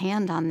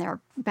hand on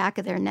their back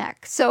of their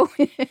neck. So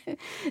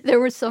there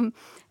was some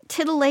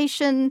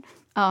titillation.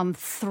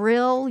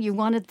 Thrill, you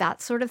wanted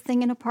that sort of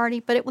thing in a party,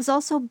 but it was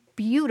also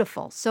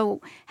beautiful. So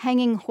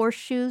hanging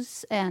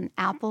horseshoes and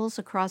apples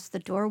across the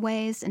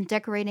doorways and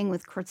decorating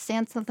with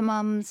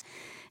chrysanthemums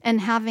and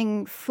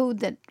having food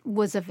that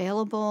was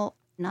available,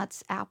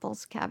 nuts,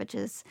 apples,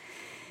 cabbages.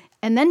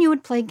 And then you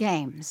would play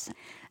games.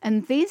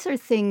 And these are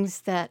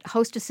things that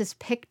hostesses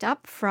picked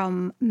up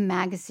from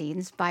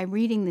magazines by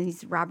reading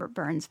these Robert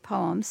Burns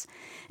poems,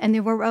 and they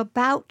were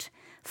about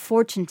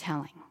fortune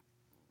telling.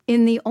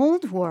 In the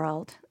old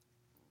world,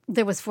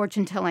 there was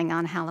fortune telling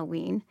on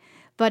Halloween,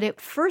 but at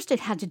first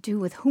it had to do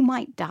with who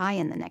might die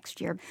in the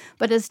next year.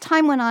 But as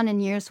time went on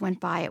and years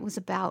went by, it was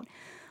about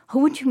who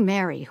would you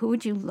marry, who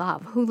would you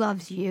love, who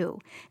loves you.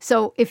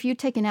 So if you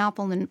take an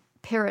apple and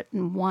pare it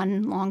in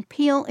one long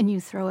peel and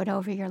you throw it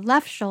over your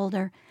left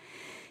shoulder,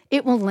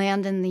 it will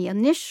land in the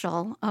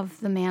initial of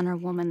the man or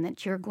woman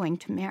that you're going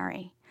to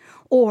marry.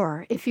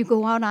 Or if you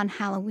go out on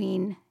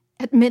Halloween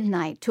at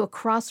midnight to a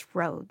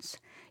crossroads,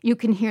 you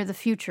can hear the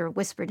future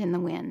whispered in the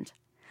wind.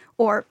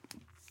 Or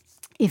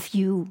if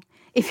you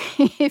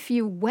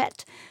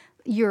wet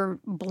your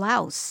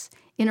blouse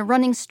in a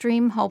running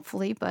stream,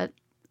 hopefully, but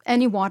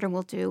any water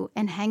will do,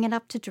 and hang it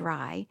up to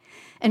dry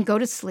and go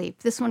to sleep.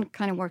 This one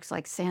kind of works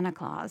like Santa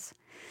Claus.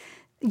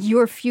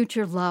 Your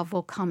future love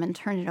will come and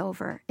turn it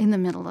over in the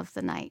middle of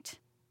the night.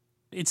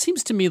 It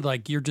seems to me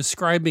like you're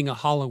describing a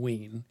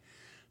Halloween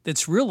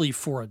that's really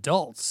for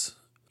adults.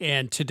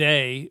 And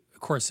today,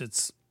 of course,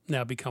 it's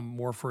now become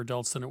more for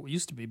adults than it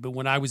used to be. But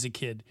when I was a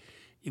kid,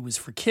 it was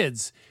for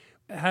kids.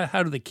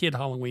 How did the kid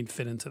Halloween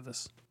fit into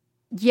this?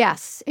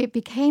 Yes, it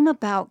became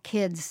about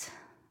kids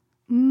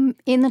in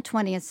the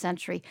 20th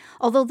century.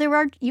 Although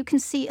you can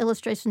see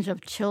illustrations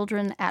of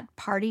children at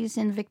parties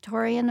in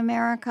Victorian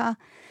America.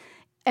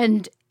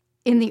 And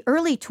In the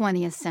early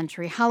 20th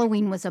century,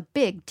 Halloween was a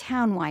big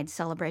town-wide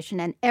celebration,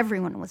 and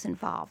everyone was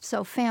involved.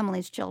 So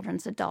families, children,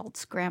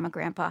 adults, grandma,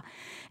 grandpa,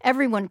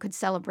 everyone could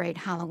celebrate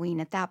Halloween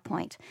at that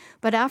point.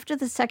 But after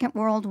the Second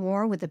World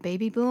War, with the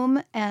baby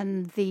boom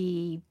and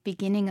the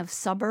beginning of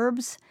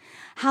suburbs,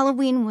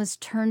 Halloween was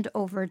turned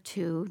over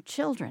to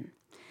children.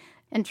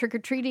 And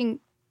trick-or-treating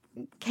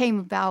came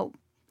about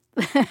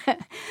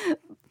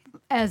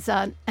as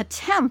an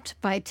attempt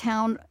by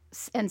town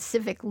and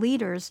civic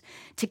leaders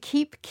to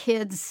keep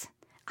kids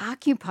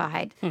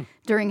occupied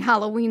during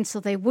Halloween so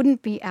they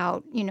wouldn't be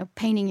out,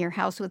 painting your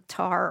house with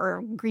tar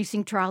or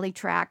greasing trolley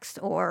tracks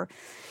or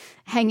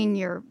hanging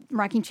your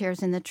rocking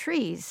chairs in the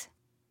trees.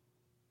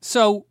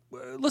 So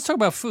let's talk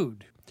about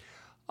food.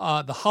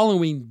 The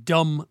Halloween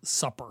dumb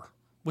supper.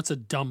 What's a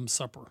dumb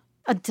supper?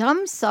 A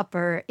dumb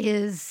supper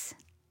is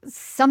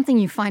something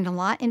you find a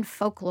lot in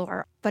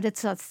folklore, but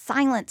it's a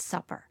silent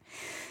supper.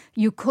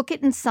 You cook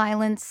it in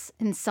silence.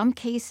 In some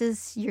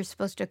cases, you're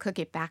supposed to cook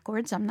it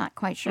backwards. I'm not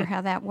quite sure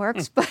how that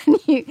works, but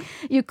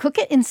you cook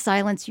it in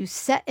silence. You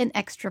set an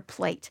extra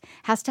plate.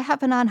 Has to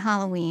happen on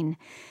Halloween,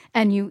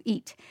 and you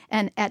eat.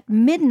 And at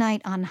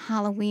midnight on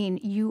Halloween,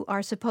 you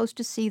are supposed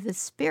to see the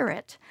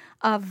spirit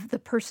of the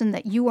person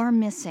that you are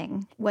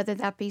missing, whether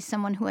that be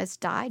someone who has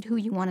died, who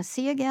you want to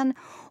see again,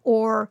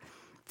 or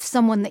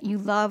someone that you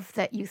love,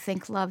 that you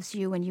think loves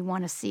you, and you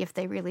want to see if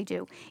they really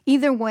do.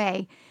 Either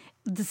way,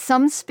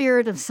 some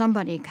spirit of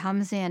somebody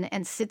comes in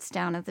and sits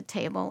down at the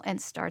table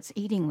and starts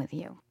eating with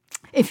you.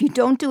 If you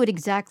don't do it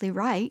exactly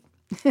right...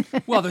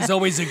 Well, there's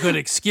always a good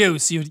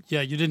excuse. You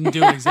didn't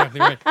do it exactly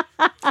right.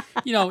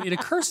 It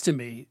occurs to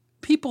me,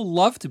 people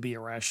love to be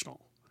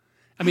irrational.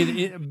 I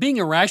mean, being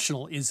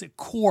irrational is a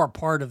core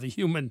part of the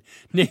human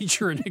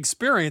nature and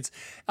experience.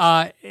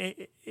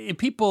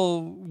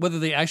 People, whether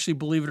they actually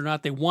believe it or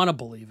not, they want to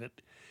believe it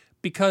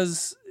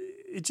because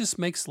it just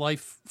makes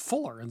life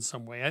fuller in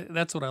some way.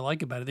 That's what I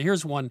like about it.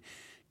 Here's one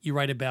you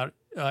write about.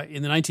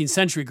 In the 19th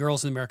century,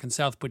 girls in the American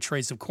South put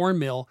trays of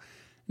cornmeal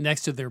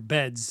next to their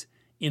beds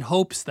in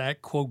hopes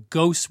that, quote,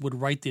 ghosts would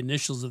write the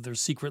initials of their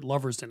secret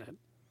lovers in it.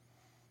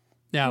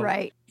 Now,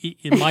 right.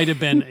 It might have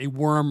been a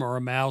worm or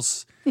a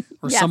mouse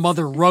or some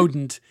other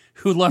rodent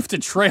who left a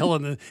trail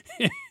in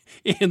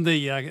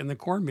the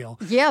cornmeal.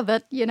 Yeah,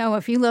 but,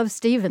 if you love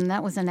Stephen,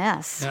 that was an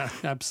S. Yeah,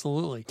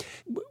 absolutely.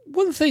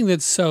 One thing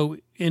that's so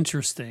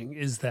interesting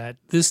is that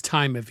this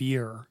time of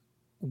year,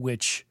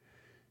 which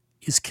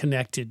is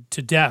connected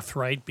to death,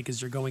 right?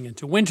 Because you're going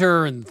into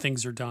winter and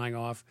things are dying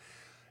off.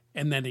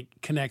 And then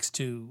it connects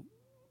to,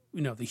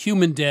 the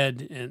human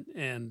dead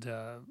and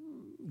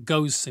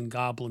ghosts and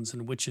goblins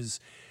and witches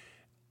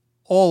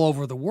all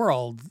over the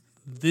world.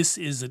 This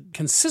is a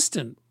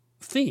consistent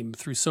theme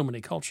through so many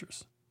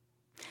cultures.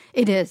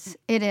 It is.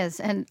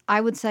 And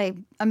I would say,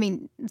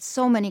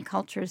 so many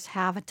cultures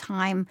have a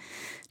time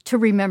to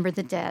remember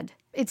the dead.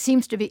 It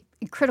seems to be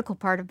a critical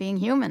part of being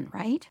human,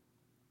 right?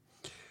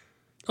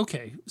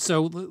 Okay,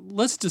 so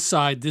let's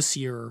decide this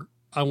year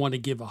I want to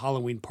give a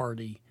Halloween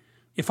party.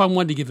 If I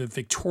wanted to give a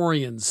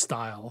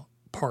Victorian-style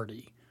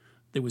party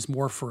that was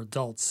more for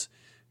adults,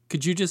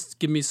 could you just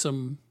give me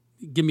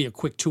a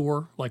quick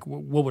tour? Like,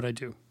 what would I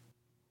do?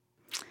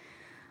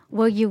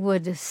 Well, you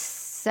would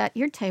set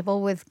your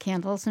table with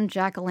candles and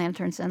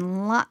jack-o'-lanterns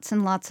and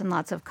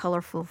lots of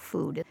colorful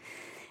food.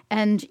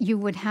 And you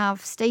would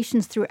have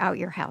stations throughout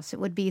your house. It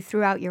would be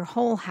throughout your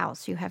whole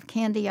house. You have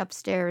candy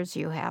upstairs.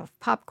 You have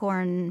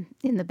popcorn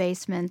in the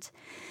basement.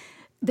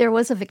 There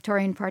was a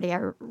Victorian party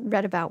I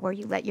read about where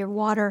you let your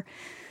water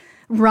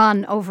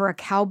run over a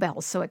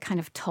cowbell, so it kind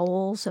of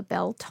tolls, a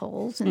bell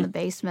tolls in the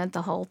basement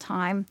the whole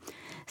time.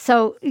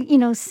 So,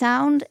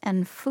 sound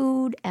and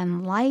food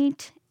and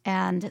light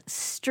and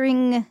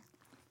string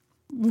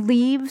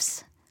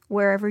leaves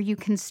wherever you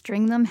can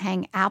string them,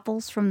 hang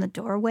apples from the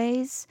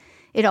doorways.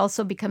 It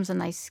also becomes a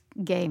nice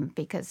game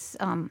because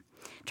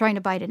trying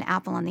to bite an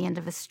apple on the end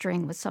of a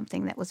string was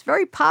something that was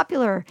very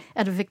popular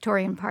at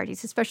Victorian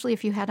parties, especially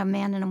if you had a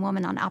man and a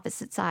woman on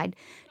opposite side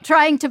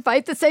trying to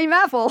bite the same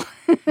apple.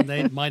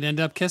 They might end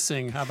up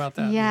kissing. How about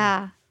that?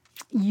 Yeah.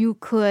 You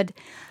could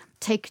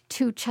take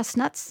 2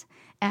 chestnuts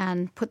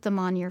and put them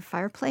on your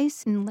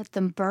fireplace and let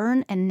them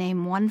burn and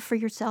name one for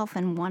yourself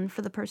and one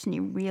for the person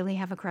you really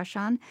have a crush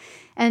on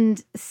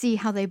and see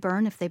how they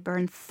burn. If they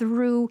burn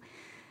through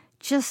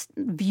just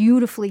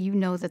beautifully,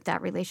 that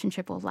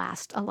relationship will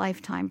last a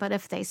lifetime. But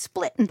if they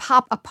split and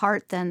pop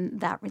apart, then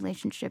that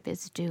relationship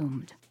is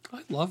doomed.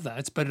 I love that.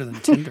 It's better than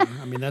Tinder.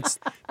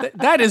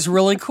 That is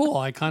really cool.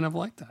 I kind of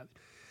like that.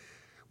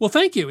 Well,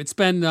 thank you. It's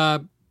been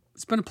a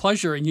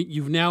pleasure, and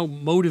you've now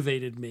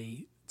motivated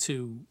me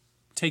to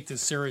take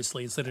this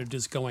seriously instead of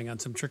just going on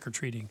some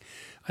trick-or-treating.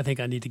 I think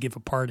I need to give a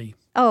party.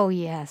 Oh,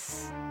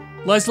 yes.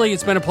 Leslie,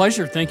 it's been a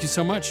pleasure. Thank you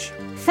so much.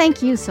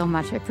 Thank you so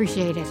much. I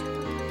appreciate it.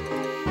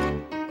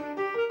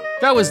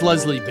 That was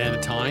Leslie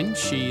Bannatyne.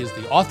 She is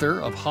the author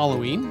of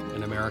Halloween,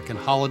 An American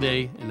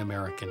Holiday in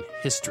American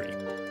History.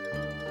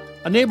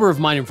 A neighbor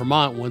of mine in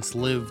Vermont once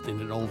lived in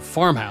an old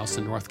farmhouse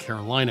in North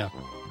Carolina.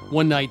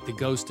 One night, the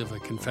ghost of a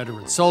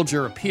Confederate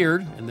soldier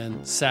appeared and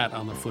then sat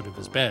on the foot of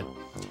his bed.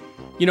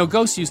 You know,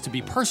 ghosts used to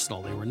be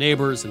personal. They were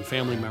neighbors and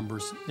family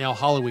members. Now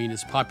Halloween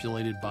is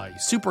populated by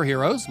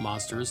superheroes,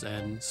 monsters,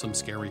 and some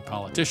scary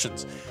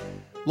politicians.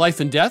 Life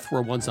and death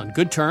were once on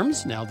good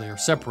terms. Now they are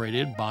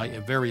separated by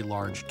a very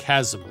large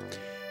chasm.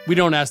 We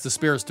don't ask the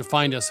spirits to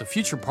find us a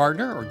future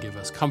partner or give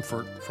us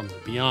comfort from the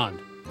beyond.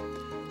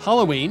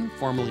 Halloween,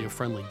 formerly a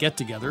friendly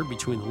get-together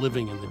between the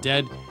living and the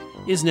dead,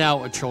 is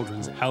now a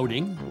children's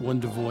outing, one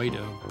devoid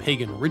of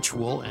pagan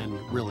ritual and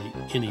really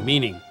any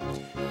meaning.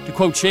 To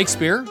quote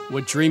Shakespeare,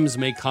 what dreams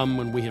may come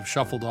when we have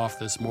shuffled off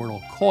this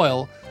mortal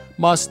coil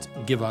must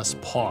give us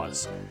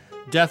pause.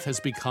 Death has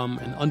become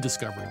an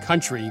undiscovered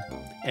country,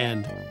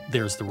 and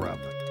there's the rub.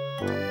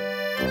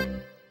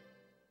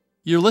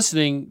 You're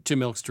listening to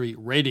Milk Street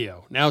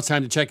Radio. Now it's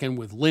time to check in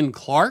with Lynn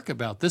Clark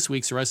about this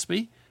week's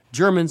recipe,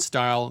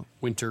 German-style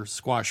winter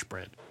squash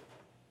bread.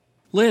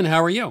 Lynn,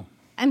 how are you?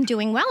 I'm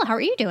doing well. How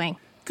are you doing?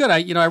 Good.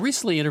 I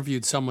recently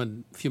interviewed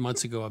someone a few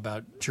months ago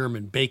about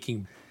German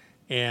baking,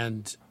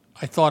 and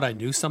I thought I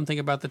knew something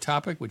about the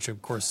topic, which,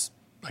 of course,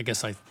 I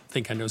guess I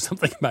think I know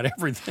something about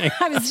everything.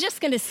 I was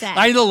just going to say.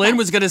 I know Lynn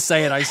was going to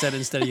say it. I said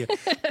instead of you.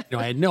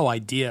 I had no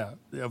idea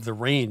of the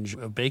range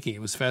of baking.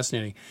 It was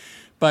fascinating.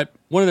 But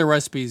one of the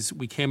recipes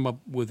we came up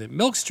with at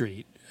Milk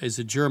Street is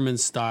a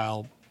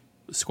German-style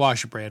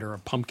squash bread or a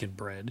pumpkin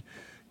bread,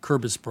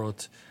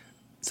 Kürbisbrot.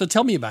 So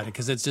tell me about it,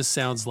 because it just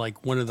sounds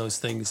like one of those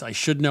things I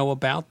should know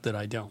about that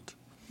I don't.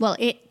 Well,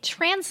 it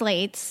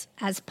translates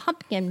as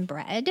pumpkin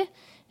bread,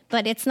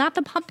 but it's not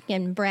the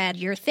pumpkin bread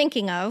you're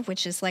thinking of,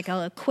 which is like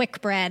a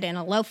quick bread in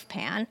a loaf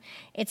pan.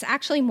 It's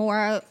actually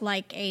more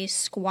like a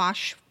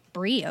squash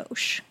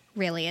brioche,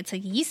 really. It's a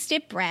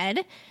yeast-dipped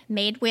bread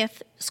made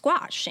with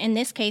squash. In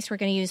this case, we're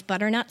going to use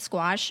butternut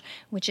squash,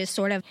 which is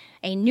sort of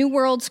a New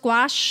World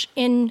squash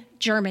in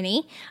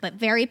Germany, but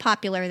very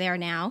popular there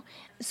now.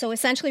 So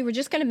essentially, we're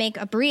just going to make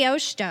a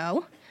brioche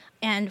dough,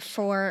 and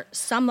for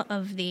some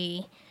of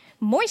the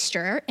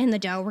moisture in the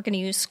dough, we're going to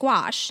use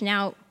squash.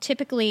 Now,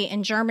 typically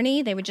in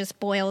Germany, they would just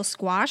boil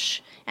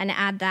squash and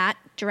add that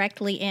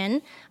directly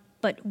in.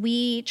 But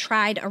we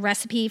tried a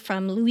recipe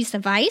from Louise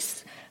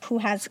Weiss, who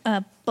has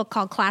a book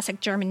called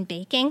Classic German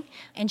Baking,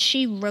 and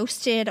she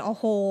roasted a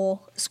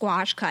whole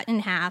squash cut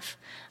in half,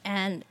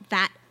 and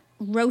that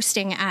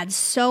roasting adds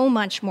so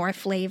much more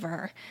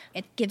flavor.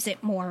 It gives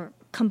it more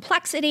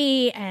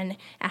complexity, and it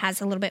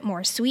has a little bit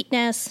more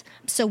sweetness.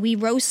 So we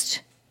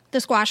roast the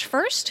squash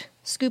first,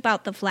 scoop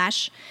out the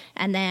flesh,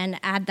 and then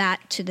add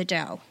that to the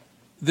dough.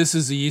 This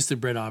is a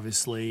yeasted bread,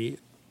 obviously,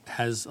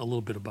 has a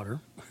little bit of butter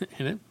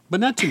in it,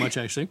 but not too much,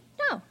 actually.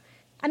 No.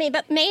 I mean,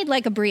 but made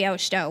like a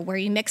brioche dough where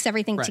you mix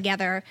everything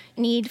together,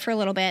 knead for a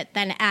little bit,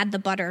 then add the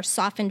butter,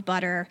 softened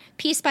butter,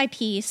 piece by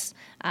piece,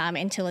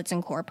 until it's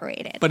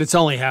incorporated. But it's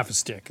only half a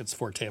stick. It's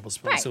 4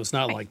 tablespoons, so it's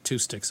not like 2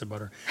 sticks of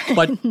butter.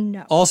 But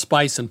No.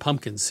 allspice and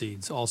pumpkin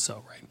seeds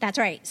also, right? That's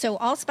right. So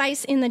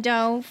allspice in the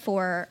dough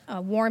for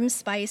a warm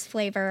spice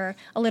flavor,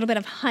 a little bit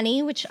of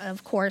honey, which,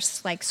 of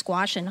course, like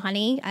squash and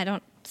honey, I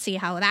don't see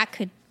how that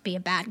could be a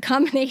bad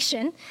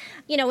combination.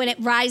 When it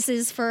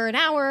rises for an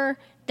hour,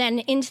 then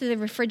into the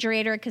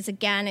refrigerator, because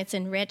again, it's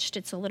enriched.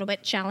 It's a little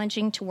bit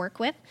challenging to work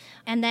with.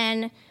 And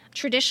then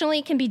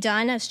traditionally can be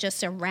done as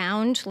just a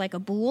round, like a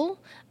boule,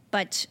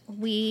 but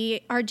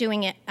we are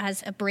doing it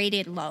as a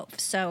braided loaf.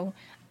 So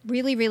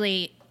really,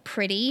 really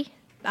pretty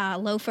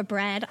loaf of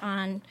bread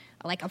on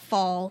like a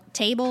fall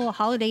table, a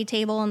holiday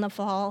table in the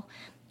fall,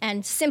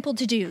 and simple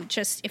to do.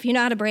 Just if you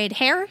know how to braid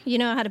hair, you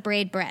know how to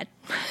braid bread.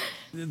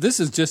 This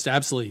is just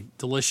absolutely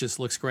delicious.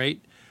 Looks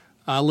great.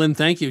 Lynn,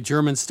 thank you.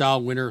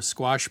 German-style winter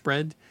squash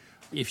bread.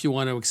 If you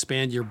want to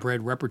expand your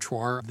bread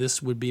repertoire,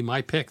 this would be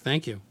my pick.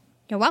 Thank you.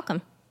 You're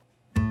welcome.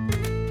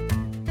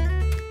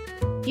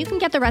 You can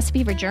get the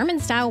recipe for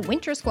German-style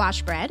winter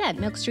squash bread at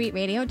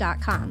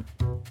milkstreetradio.com.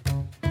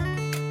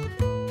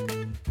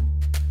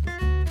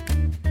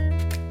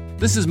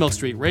 This is Milk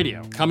Street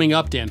Radio. Coming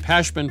up, Dan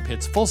Pashman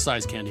pits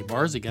full-size candy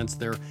bars against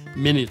their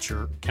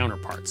miniature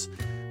counterparts.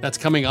 That's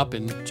coming up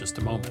in just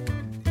a moment.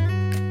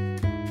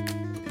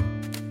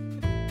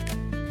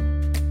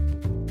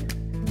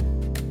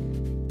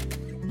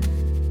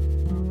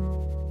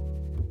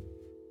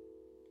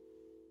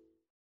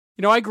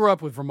 I grew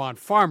up with Vermont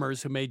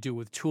farmers who made do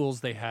with tools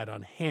they had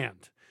on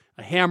hand.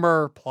 A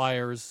hammer,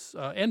 pliers,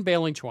 and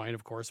baling twine,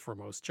 of course, for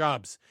most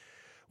jobs.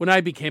 When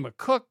I became a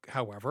cook,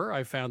 however,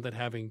 I found that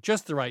having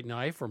just the right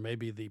knife or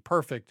maybe the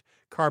perfect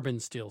carbon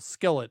steel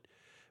skillet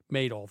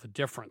made all the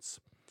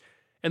difference.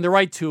 And the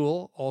right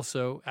tool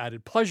also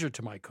added pleasure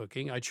to my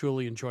cooking. I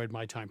truly enjoyed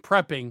my time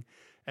prepping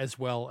as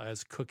well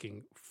as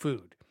cooking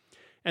food.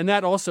 And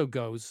that also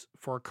goes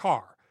for a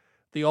car.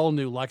 The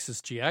all-new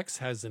Lexus GX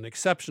has an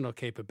exceptional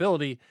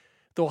capability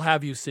that will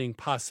have you seeing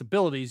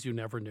possibilities you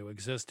never knew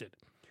existed.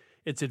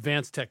 Its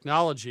advanced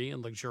technology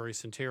and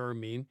luxurious interior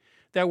mean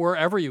that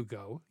wherever you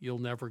go, you'll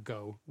never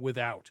go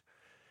without.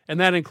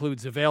 And that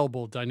includes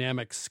available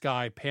dynamic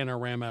sky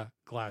panorama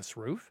glass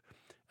roof,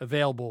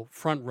 available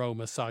front row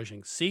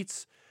massaging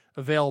seats,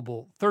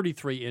 available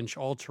 33-inch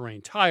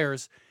all-terrain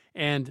tires,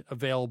 and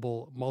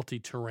available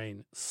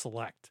multi-terrain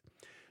select.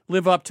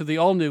 Live up to the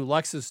all-new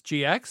Lexus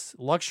GX,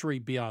 luxury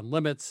beyond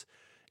limits.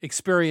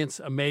 Experience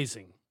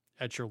amazing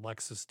at your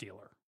Lexus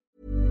dealer.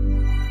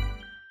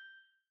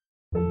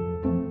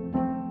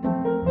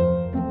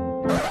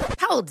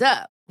 Hold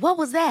up. What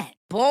was that?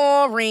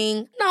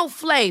 Boring. No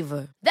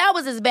flavor. That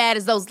was as bad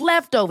as those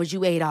leftovers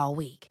you ate all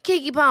week.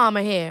 Keke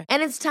Palmer here,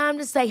 and it's time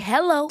to say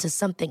hello to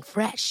something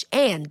fresh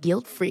and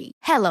guilt-free.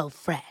 Hello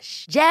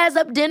Fresh. Jazz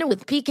up dinner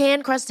with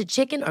pecan-crusted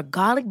chicken or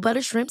garlic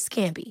butter shrimp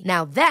scampi.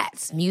 Now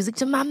that's music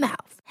to my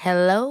mouth.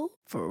 Hello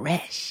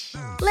Fresh.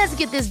 Let's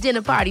get this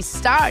dinner party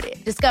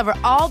started. Discover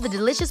all the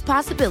delicious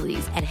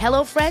possibilities at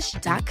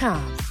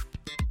hellofresh.com.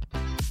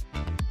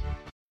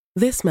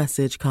 This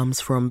message comes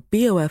from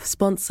BOF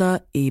sponsor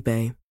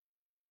eBay.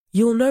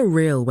 You'll know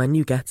real when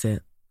you get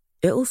it.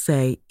 It'll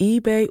say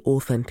eBay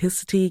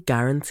Authenticity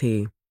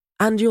Guarantee.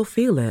 And you'll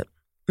feel it.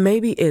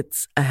 Maybe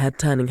it's a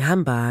head-turning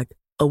handbag,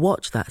 a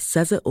watch that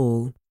says it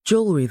all,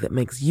 jewelry that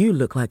makes you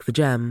look like the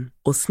gem,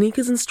 or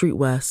sneakers and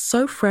streetwear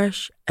so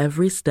fresh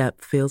every step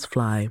feels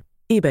fly.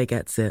 eBay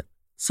gets it.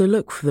 So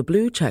look for the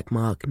blue check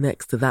mark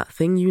next to that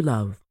thing you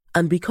love.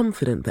 And be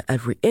confident that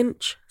every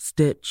inch,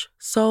 stitch,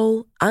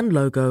 sole, and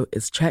logo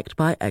is checked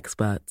by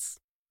experts.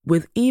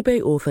 With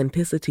eBay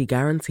Authenticity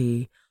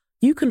Guarantee,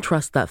 you can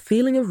trust that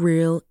feeling of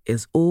real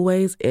is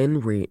always in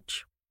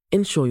reach.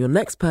 Ensure your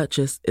next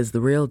purchase is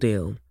the real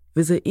deal.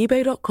 Visit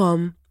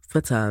eBay.com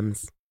for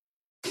terms.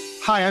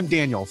 Hi, I'm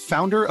Daniel,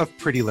 founder of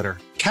Pretty Litter.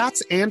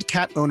 Cats and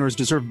cat owners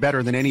deserve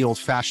better than any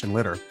old-fashioned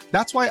litter.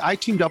 That's why I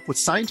teamed up with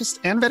scientists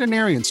and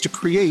veterinarians to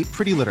create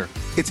Pretty Litter.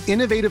 Its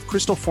innovative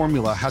crystal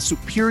formula has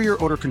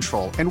superior odor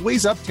control and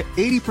weighs up to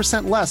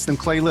 80% less than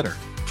clay litter.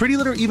 Pretty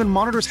Litter even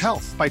monitors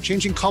health by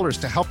changing colors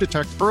to help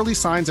detect early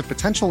signs of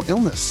potential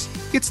illness.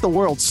 It's the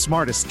world's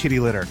smartest kitty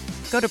litter.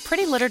 Go to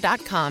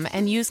prettylitter.com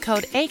and use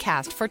code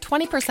ACAST for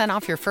 20%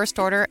 off your first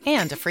order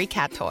and a free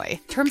cat toy.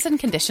 Terms and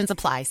conditions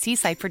apply. See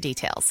site for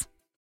details.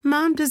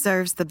 Mom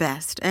deserves the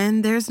best,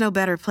 and there's no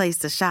better place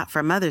to shop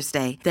for Mother's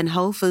Day than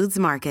Whole Foods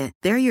Market.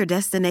 They're your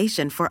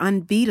destination for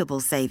unbeatable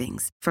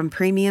savings, from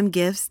premium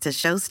gifts to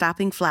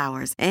show-stopping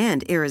flowers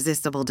and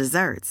irresistible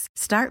desserts.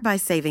 Start by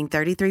saving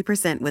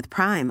 33% with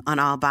Prime on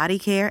all body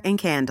care and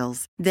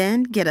candles.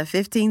 Then get a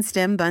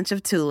 15-stem bunch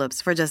of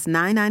tulips for just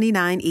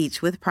 $9.99 each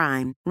with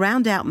Prime.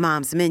 Round out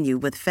Mom's menu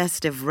with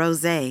festive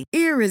rosé,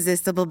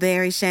 irresistible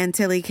berry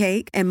chantilly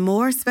cake, and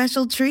more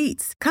special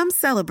treats. Come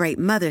celebrate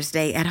Mother's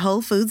Day at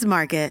Whole Foods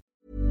Market.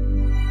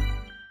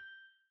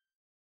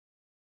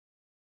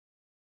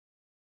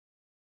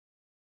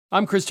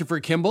 I'm Christopher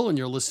Kimball, and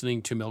you're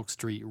listening to Milk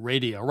Street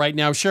Radio. Right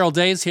now, Cheryl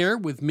Day is here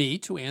with me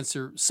to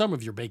answer some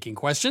of your baking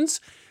questions.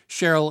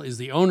 Cheryl is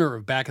the owner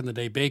of Back in the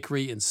Day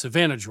Bakery in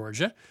Savannah,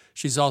 Georgia.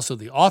 She's also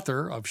the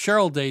author of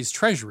Cheryl Day's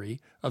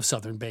Treasury of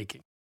Southern Baking.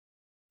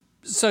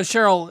 So,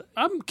 Cheryl,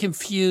 I'm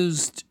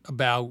confused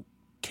about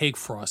cake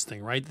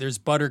frosting, right? There's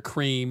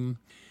buttercream,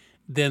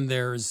 then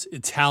there's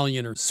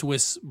Italian or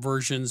Swiss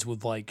versions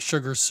with like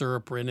sugar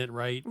syrup in it,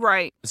 right?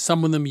 Right.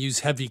 Some of them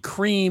use heavy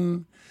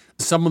cream.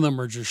 Some of them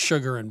are just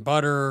sugar and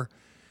butter.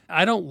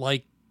 I don't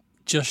like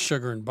just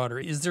sugar and butter.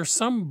 Is there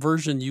some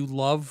version you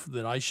love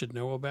that I should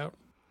know about?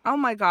 Oh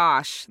my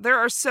gosh, there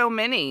are so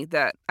many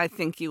that I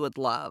think you would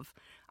love.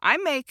 I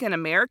make an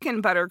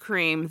American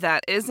buttercream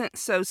that isn't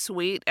so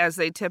sweet as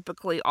they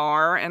typically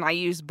are, and I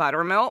use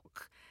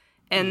buttermilk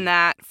in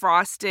that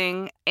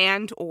frosting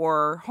and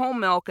or whole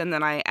milk, and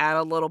then I add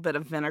a little bit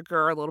of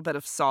vinegar, a little bit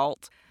of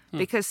salt,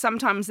 because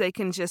sometimes they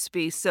can just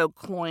be so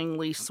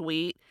cloyingly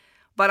sweet.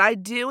 But I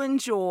do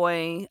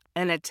enjoy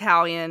an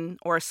Italian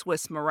or a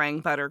Swiss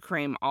meringue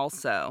buttercream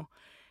also.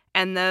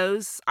 And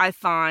those I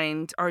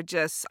find are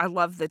just, I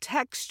love the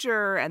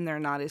texture and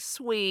they're not as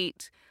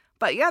sweet.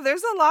 But yeah,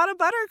 there's a lot of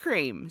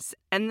buttercreams.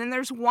 And then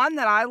there's one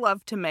that I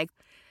love to make.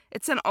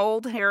 It's an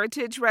old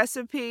heritage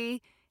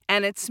recipe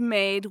and it's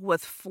made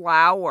with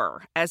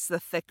flour as the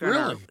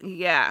thickener. Really?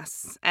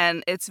 Yes.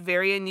 And it's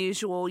very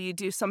unusual. You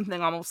do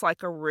something almost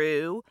like a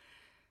roux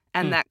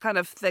and that kind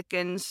of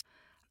thickens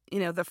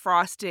the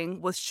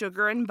frosting with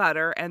sugar and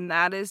butter, and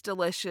that is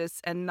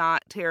delicious and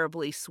not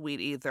terribly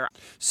sweet either.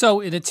 So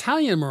an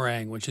Italian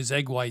meringue, which is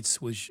egg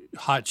whites with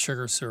hot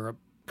sugar syrup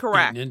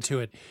Correct. beaten into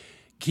it,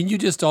 can you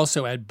just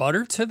also add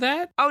butter to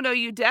that? Oh, no,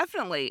 you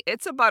definitely.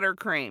 It's a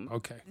buttercream.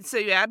 Okay. So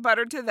you add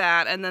butter to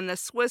that, and then the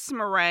Swiss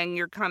meringue,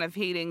 you're kind of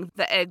heating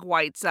the egg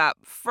whites up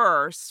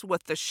first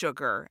with the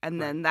sugar, and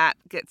then that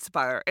gets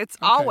butter. It's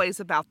always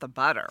about the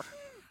butter.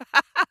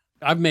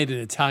 I've made an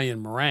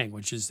Italian meringue,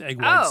 which is egg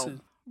whites. Oh,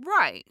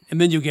 right.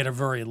 And then you get a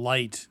very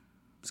light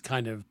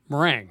kind of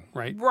meringue,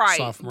 right? Right.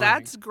 Soft meringue.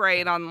 That's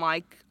great on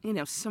like,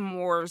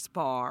 s'mores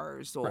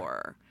bars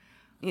or,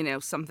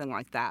 something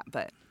like that.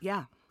 But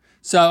yeah.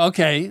 So,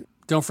 okay,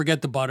 don't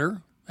forget the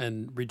butter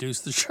and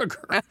reduce the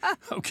sugar.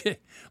 Okay,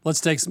 let's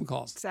take some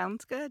calls.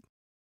 Sounds good.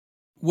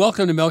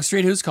 Welcome to Milk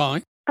Street. Who's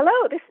calling? Hello,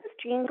 this is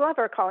Jean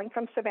Glover calling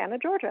from Savannah,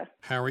 Georgia.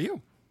 How are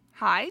you?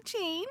 Hi,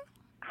 Jean.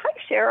 Hi,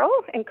 Cheryl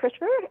and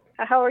Christopher.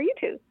 How are you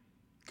two?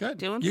 Good.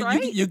 Doing you,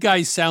 great. You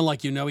guys sound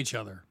like you know each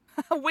other.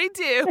 We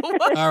do.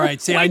 All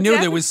right. See, I knew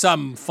there was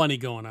something funny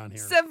going on here.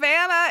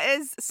 Savannah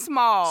is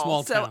small.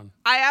 Small so town.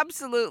 I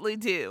absolutely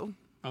do.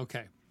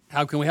 Okay.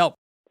 How can we help?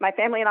 My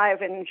family and I have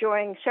been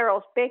enjoying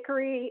Cheryl's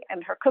Bakery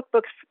and her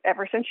cookbooks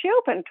ever since she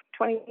opened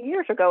 20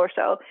 years ago or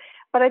so.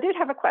 But I did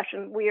have a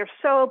question. We are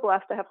so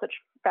blessed to have such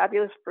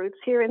fabulous fruits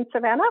here in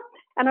Savannah.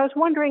 And I was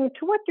wondering,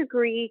 to what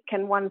degree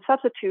can one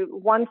substitute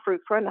one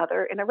fruit for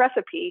another in a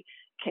recipe?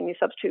 Can you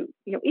substitute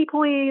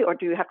equally, or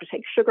do you have to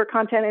take sugar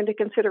content into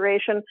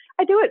consideration?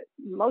 I do it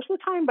most of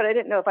the time, but I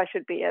didn't know if I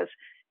should be as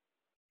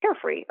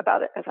carefree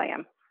about it as I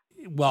am.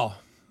 Well,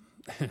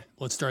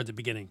 let's start at the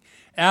beginning.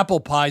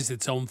 Apple pie is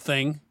its own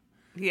thing.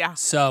 Yeah.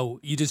 So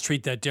you just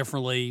treat that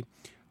differently.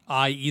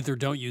 I either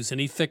don't use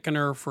any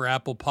thickener for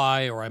apple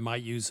pie, or I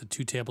might use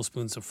 2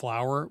 tablespoons of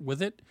flour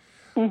with it.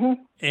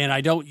 Mm-hmm. And I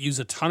don't use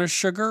a ton of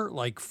sugar.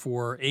 Like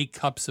for 8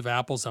 cups of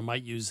apples, I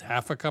might use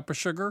half a cup of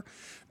sugar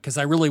because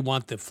I really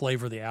want the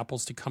flavor of the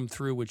apples to come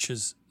through, which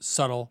is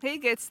subtle. He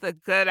gets the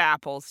good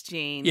apples,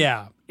 Gene.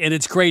 Yeah. And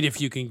it's great if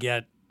you can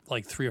get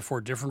like 3 or 4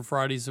 different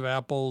varieties of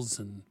apples.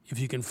 And if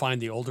you can find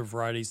the older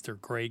varieties, they're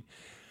great.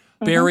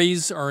 Mm-hmm.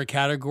 Berries are a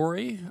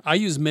category. I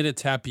use minute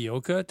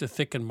tapioca to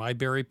thicken my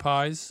berry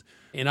pies.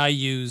 And I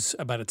use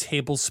about a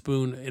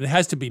tablespoon. It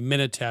has to be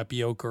minute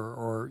tapioca,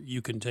 or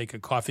you can take a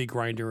coffee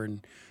grinder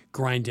and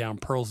grind down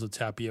pearls of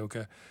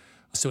tapioca.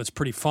 So it's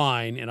pretty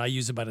fine. And I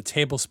use about a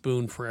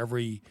tablespoon for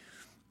every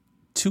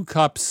 2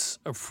 cups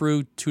of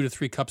fruit, 2 to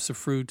 3 cups of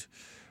fruit.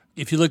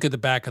 If you look at the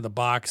back of the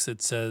box, it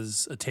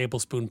says a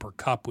tablespoon per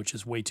cup, which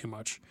is way too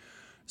much.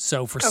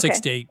 So for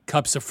 6 to 8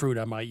 cups of fruit,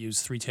 I might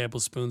use 3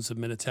 tablespoons of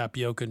minute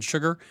tapioca and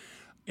sugar.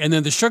 And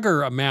then the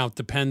sugar amount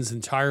depends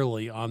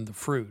entirely on the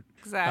fruit.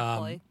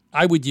 Exactly.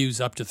 I would use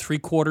up to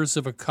 3/4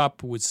 of a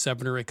cup with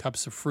 7 or 8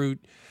 cups of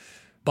fruit.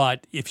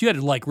 But if you had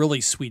like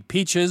really sweet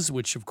peaches,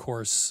 which of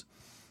course,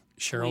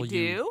 Cheryl,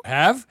 you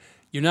have,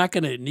 you're not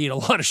going to need a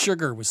lot of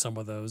sugar with some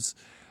of those.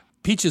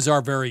 Peaches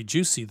are very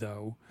juicy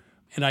though.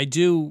 And I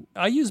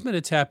use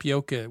minute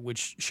tapioca,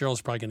 which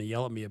Cheryl's probably going to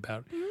yell at me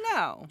about.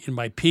 No. In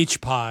my peach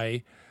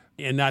pie,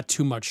 and not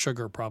too much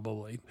sugar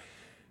probably.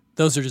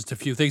 Those are just a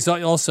few things.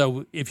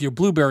 Also, if your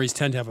blueberries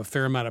tend to have a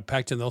fair amount of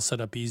pectin, they'll set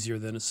up easier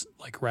than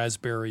like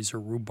raspberries or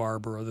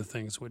rhubarb or other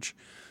things which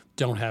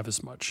don't have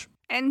as much.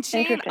 And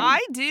Gene, I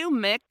do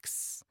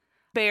mix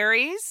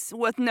berries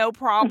with no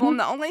problem. Mm-hmm.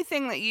 The only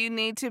thing that you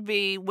need to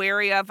be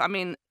wary of,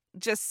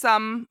 just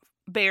some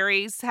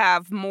berries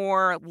have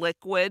more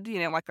liquid,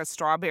 like a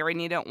strawberry,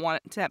 and you don't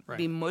want it to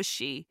be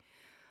mushy.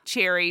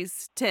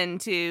 Cherries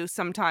tend to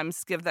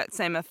sometimes give that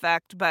same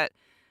effect, but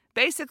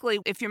basically,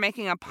 if you're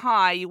making a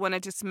pie, you want to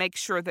just make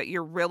sure that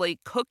you're really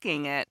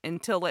cooking it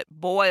until it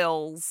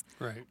boils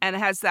and it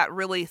has that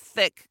really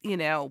thick,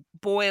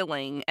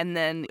 boiling, and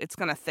then it's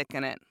going to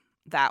thicken it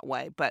that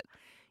way. But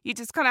you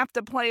just kind of have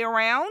to play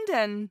around,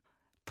 and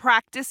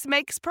practice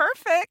makes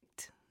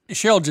perfect.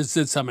 Cheryl just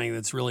did something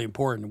that's really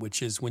important,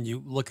 which is when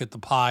you look at the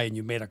pie and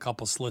you made a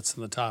couple slits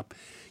in the top,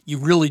 you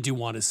really do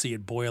want to see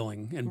it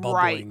boiling and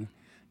bubbling,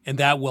 and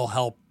that will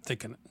help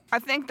thicken it. I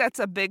think that's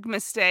a big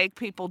mistake.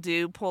 People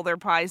do pull their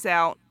pies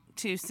out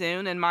too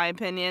soon, in my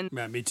opinion.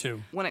 Yeah, me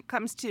too. When it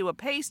comes to a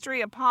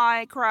pastry, a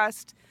pie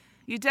crust,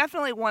 you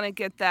definitely want to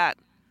get that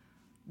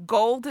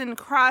golden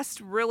crust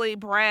really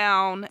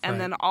brown,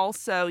 and then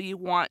also you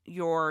want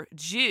your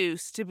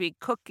juice to be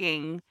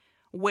cooking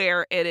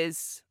where it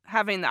is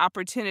having the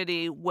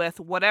opportunity with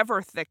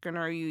whatever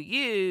thickener you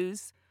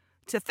use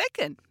to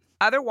thicken.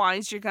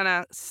 Otherwise, you're going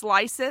to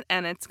slice it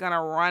and it's going to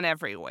run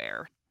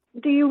everywhere.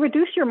 Do you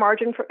reduce your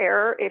margin for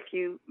error if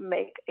you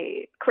make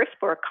a crisp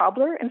or a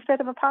cobbler instead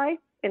of a pie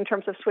in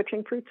terms of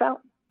switching fruits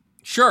out?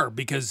 Sure,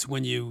 because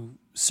when you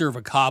serve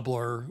a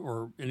cobbler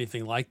or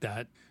anything like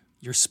that,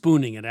 you're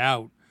spooning it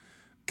out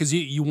because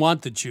you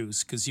want the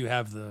juice because you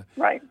have the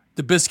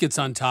biscuits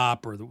on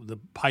top or the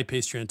pie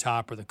pastry on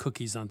top or the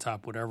cookies on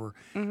top, whatever.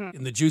 Mm-hmm.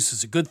 And the juice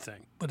is a good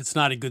thing, but it's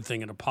not a good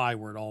thing in a pie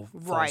where it all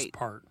falls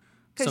apart.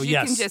 Because you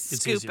can just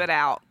scoop it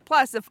out.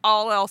 Plus, if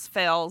all else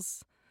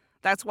fails,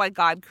 that's why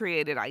God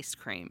created ice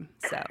cream.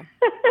 So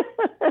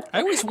I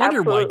always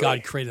wondered why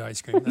God created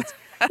ice cream.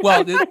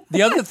 Well,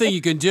 the other thing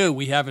you can do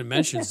we haven't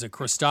mentioned is a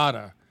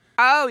crostata.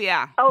 Oh,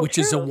 yeah. Which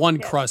is a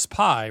one-crust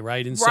pie,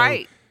 right? And so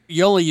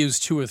you only use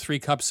 2 or 3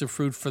 cups of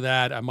fruit for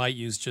that. I might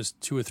use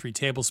just 2 or 3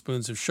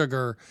 tablespoons of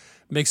sugar,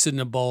 mix it in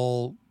a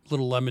bowl,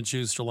 little lemon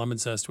juice or lemon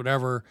zest,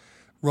 whatever.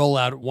 Roll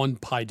out 1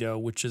 pie dough,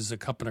 which is 1.25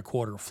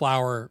 cups of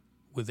flour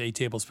with 8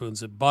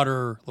 tablespoons of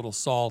butter, a little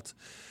salt,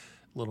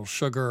 a little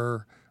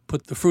sugar.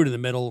 Put the fruit in the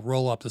middle,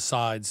 roll up the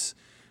sides,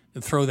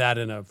 and throw that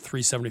in a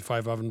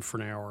 375 oven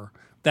for an hour.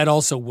 That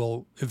also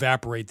will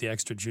evaporate the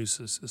extra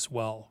juices as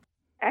well.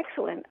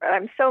 Excellent.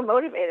 I'm so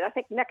motivated. I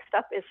think next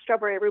up is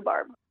strawberry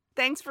rhubarb.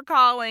 Thanks for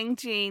calling,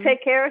 Jean.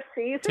 Take care.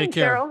 See you soon,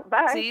 Cheryl.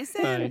 Bye. See you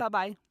soon.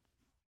 Bye-bye.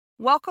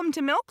 Welcome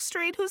to Milk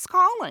Street. Who's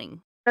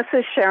calling? This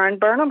is Sharon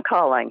Burnham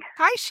calling.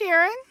 Hi,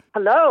 Sharon.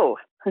 Hello.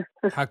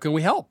 How can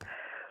we help?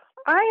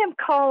 I am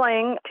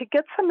calling to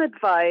get some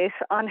advice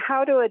on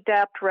how to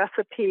adapt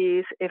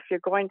recipes if you're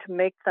going to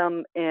make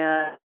them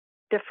in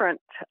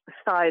different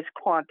size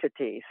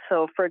quantities.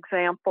 So, for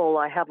example,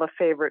 I have a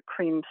favorite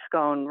cream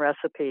scone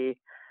recipe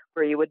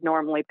where you would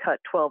normally cut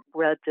 12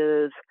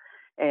 wedges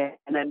and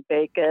then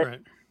bake it.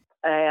 Right.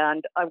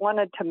 And I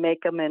wanted to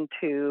make them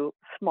into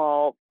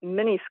small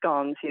mini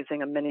scones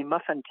using a mini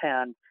muffin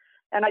tin.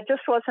 And I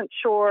just wasn't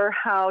sure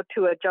how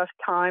to adjust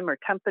time or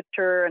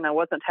temperature, and I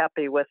wasn't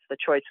happy with the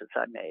choices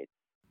I made.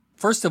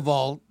 First of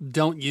all,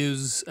 don't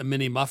use a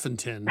mini muffin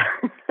tin.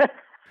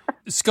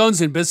 Scones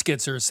and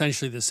biscuits are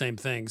essentially the same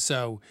thing.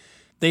 So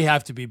they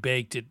have to be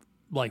baked at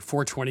like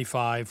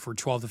 425 for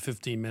 12 to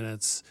 15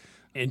 minutes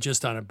and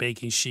just on a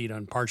baking sheet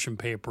on parchment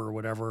paper or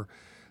whatever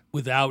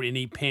without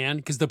any pan,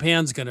 because the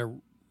pan's going to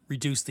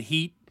reduce the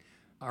heat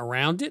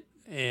around it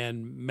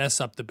and mess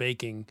up the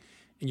baking,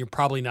 and you're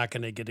probably not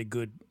going to get a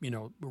good,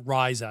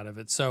 rise out of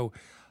it. So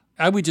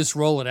I would just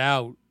roll it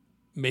out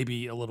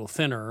maybe a little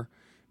thinner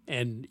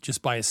and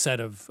just buy a set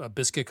of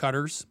biscuit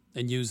cutters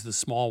and use the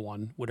small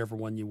one, whatever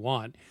one you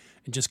want,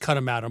 and just cut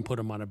them out and put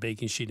them on a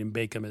baking sheet and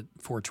bake them at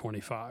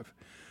 425.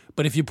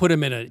 But if you put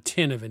them in a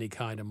tin of any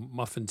kind, a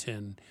muffin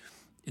tin,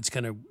 it's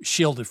going to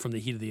shield it from the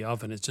heat of the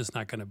oven. It's just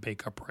not going to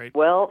bake up right.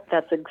 Well,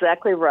 that's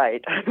exactly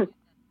right.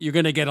 You're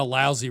going to get a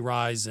lousy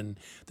rise, and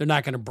they're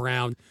not going to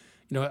brown.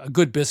 A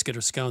good biscuit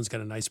or scone's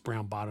got a nice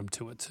brown bottom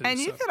to it, too. And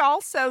you could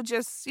also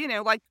just,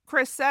 like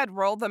Chris said,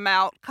 roll them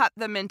out, cut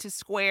them into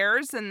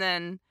squares, and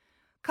then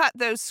cut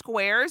those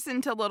squares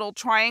into little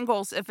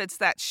triangles if it's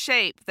that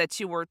shape that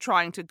you were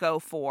trying to go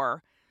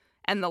for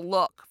and the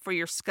look for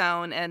your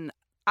scone. And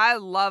I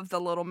love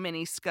the little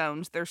mini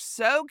scones. They're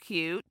so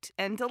cute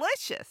and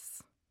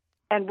delicious.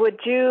 And would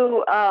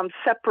you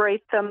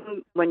separate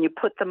them when you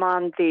put them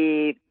on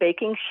the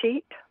baking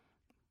sheet?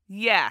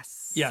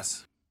 Yes.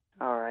 Yes.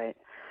 All right.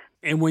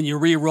 And when you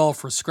re-roll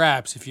for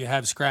scraps, if you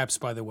have scraps,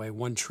 by the way,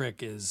 one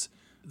trick is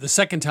the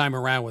second time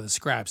around with the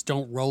scraps,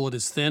 don't roll it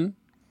as thin.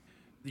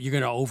 You're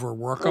going to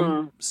overwork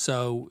them.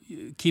 So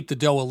keep the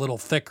dough a little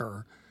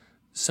thicker.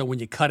 So when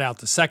you cut out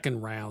the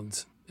second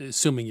round,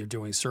 assuming you're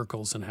doing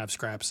circles and have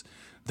scraps,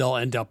 they'll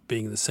end up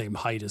being the same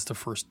height as the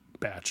first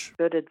batch.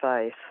 Good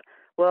advice.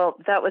 Well,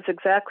 that was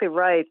exactly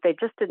right. They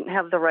just didn't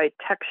have the right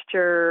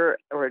texture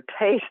or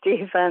taste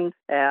even.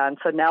 And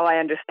so now I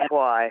understand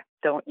why.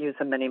 Don't use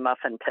a mini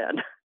muffin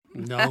tin.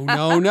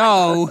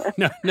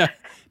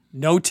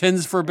 No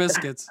tins for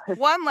biscuits.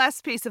 One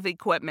less piece of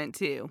equipment,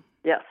 too.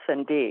 Yes,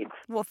 indeed.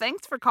 Well,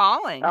 thanks for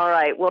calling. All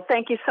right. Well,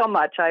 thank you so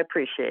much. I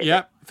appreciate it.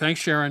 Yep.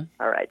 Thanks, Sharon.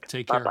 All right.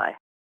 Take care. Bye-bye.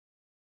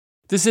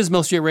 This is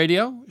Milk Street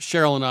Radio.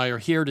 Cheryl and I are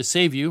here to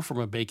save you from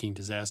a baking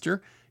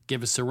disaster.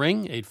 Give us a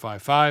ring,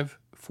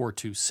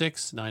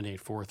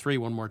 855-426-9843.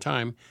 One more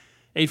time,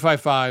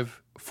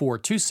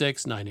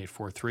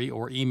 855-426-9843,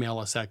 or email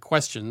us at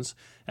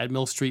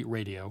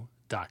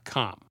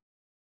questions@milkstreetradio.com.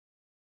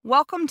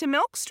 Welcome to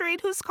Milk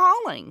Street. Who's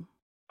calling?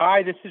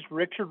 Hi, this is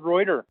Richard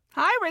Reuter.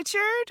 Hi,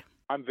 Richard.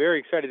 I'm very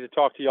excited to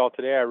talk to you all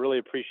today. I really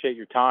appreciate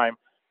your time.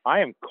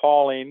 I am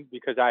calling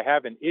because I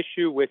have an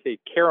issue with a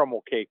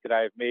caramel cake that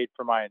I have made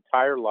for my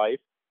entire life,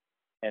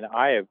 and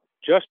I have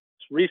just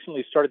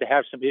recently started to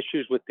have some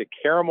issues with the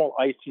caramel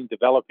icing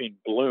developing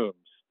blooms,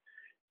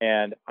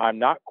 and I'm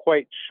not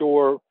quite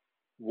sure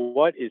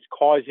what is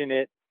causing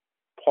it.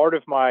 Part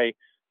of my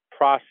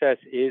process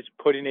is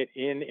putting it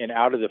in and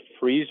out of the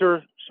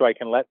freezer so I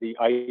can let the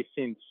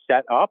icing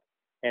set up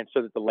and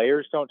so that the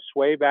layers don't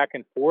sway back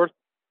and forth.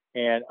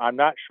 And I'm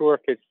not sure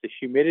if it's the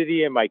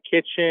humidity in my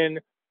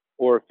kitchen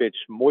or if it's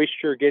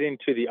moisture getting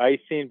to the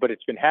icing, but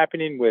it's been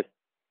happening with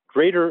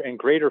greater and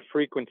greater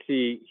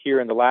frequency here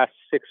in the last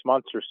 6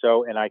 months or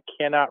so, and I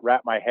cannot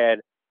wrap my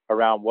head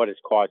around what is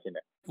causing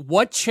it.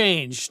 What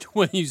changed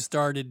when you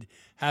started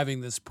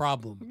having this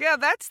problem? Yeah,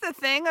 that's the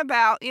thing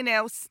about,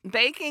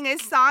 baking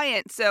is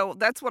science. So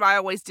that's what I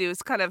always do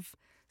is kind of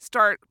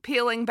start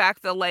peeling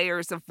back the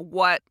layers of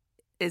what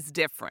is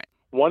different.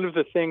 One of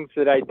the things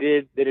that I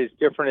did that is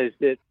different is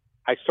that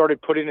I started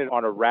putting it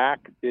on a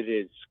rack that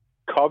is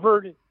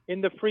covered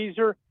in the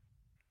freezer.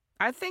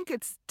 I think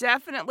it's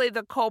definitely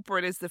the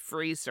culprit is the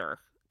freezer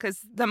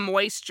because the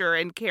moisture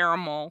and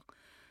caramel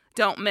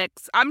don't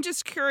mix. I'm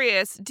just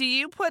curious, do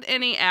you put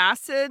any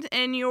acid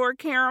in your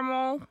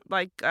caramel,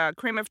 like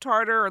cream of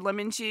tartar or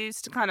lemon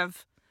juice to kind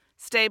of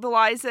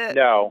stabilize it?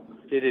 No,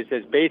 it is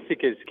as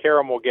basic as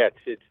caramel gets.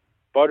 It's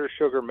butter,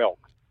 sugar, milk.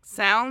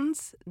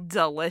 Sounds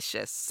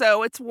delicious.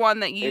 So it's one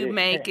that you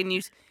make and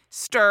you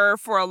stir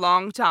for a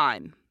long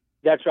time.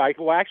 That's right.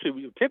 Well,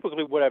 actually,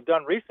 typically what I've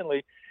done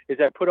recently is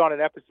I put on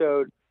an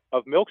episode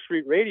of Milk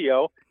Street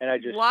Radio and I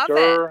just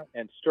stir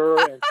and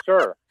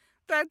stir.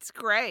 That's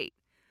great.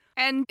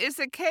 And is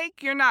a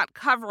cake, you're not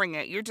covering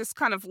it. You're just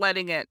kind of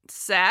letting it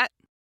set?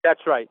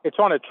 That's right. It's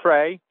on a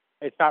tray.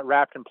 It's not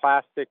wrapped in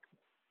plastic.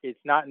 It's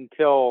not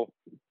until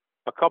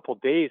a couple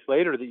days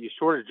later that you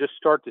sort of just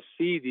start to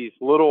see these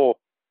little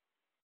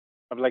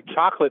like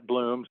chocolate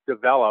blooms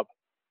develop,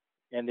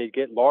 and they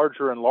get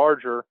larger and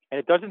larger, and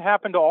it doesn't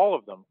happen to all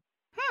of them.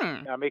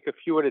 I make a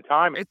few at a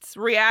time. It's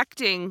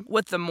reacting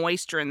with the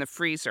moisture in the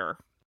freezer.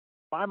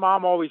 My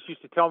mom always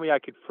used to tell me I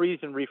could freeze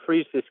and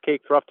refreeze this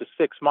cake for up to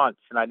 6 months,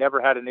 and I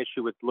never had an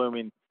issue with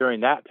blooming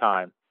during that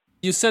time.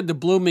 You said the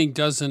blooming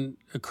doesn't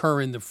occur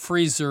in the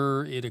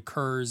freezer. It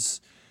occurs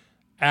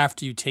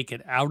after you take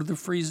it out of the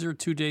freezer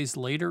 2 days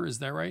later. Is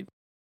that right?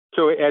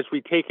 So as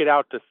we take it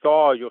out to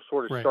thaw, you'll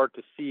sort of Right. start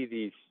to see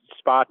these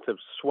spots of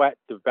sweat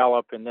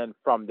develop, and then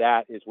from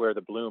that is where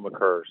the bloom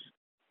occurs.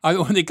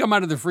 When they come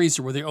out of the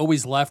freezer, were they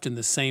always left in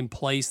the same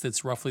place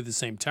that's roughly the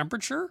same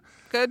temperature?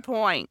 Good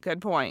point.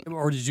 Good point.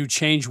 Or did you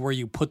change where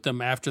you put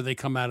them after they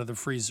come out of the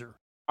freezer?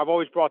 I've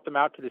always brought them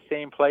out to the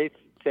same place,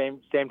 same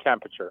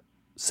temperature.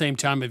 Same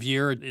time of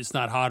year? It's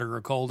not hotter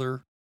or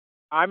colder?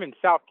 I'm in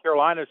South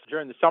Carolina, so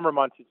during the summer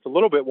months, it's a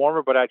little bit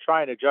warmer, but I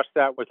try and adjust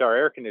that with our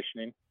air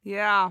conditioning.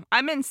 Yeah,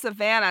 I'm in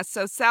Savannah,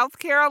 so South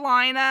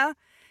Carolina,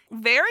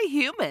 very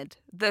humid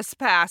this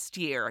past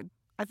year.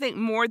 I think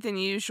more than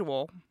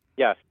usual.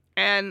 Yes.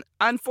 And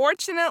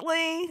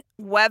unfortunately,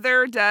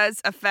 weather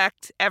does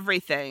affect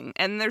everything.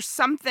 And there's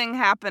something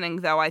happening,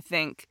 though, I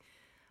think,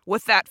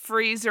 with that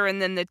freezer and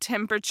then the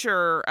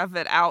temperature of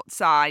it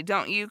outside.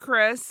 Don't you,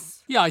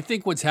 Chris? Yeah, I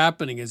think what's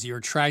happening is you're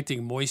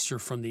attracting moisture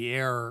from the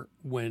air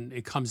when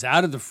it comes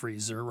out of the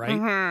freezer, right?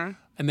 Mm-hmm.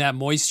 And that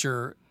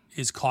moisture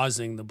is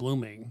causing the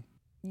blooming.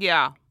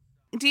 Yeah.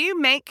 Do you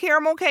make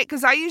caramel cake?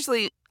 Because I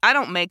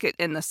don't make it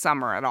in the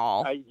summer at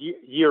all.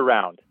 Year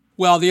round.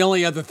 Well, the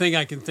only other thing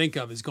I can think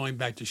of is going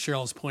back to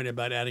Cheryl's point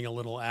about adding a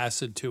little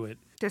acid to it.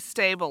 To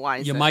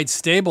stabilize You it. might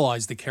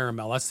stabilize the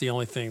caramel. That's the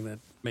only thing that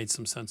made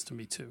some sense to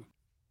me, too.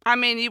 I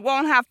mean, you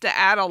won't have to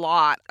add a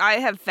lot. I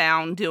have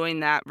found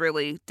doing that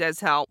really does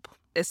help,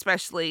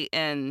 especially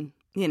in,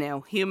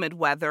 humid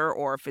weather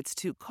or if it's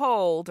too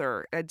cold,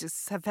 or I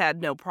just have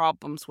had no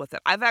problems with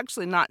it. I've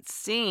actually not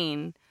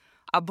seen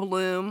a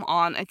bloom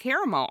on a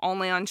caramel,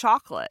 only on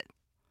chocolate.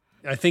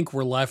 I think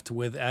we're left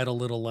with add a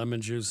little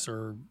lemon juice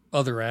or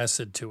other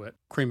acid to it.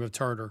 Cream of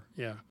tartar,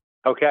 yeah.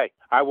 Okay,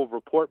 I will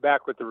report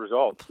back with the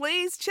results.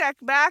 Please check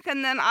back,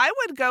 and then I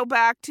would go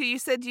back to, you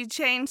said you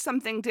changed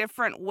something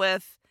different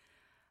with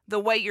the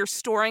way you're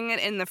storing it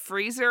in the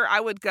freezer.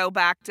 I would go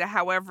back to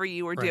however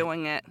you were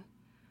doing it.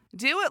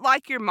 Do it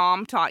like your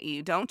mom taught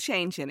you. Don't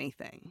change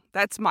anything.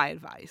 That's my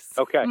advice.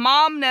 Okay.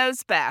 Mom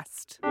knows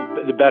best.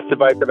 The best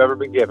advice I've ever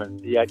been given.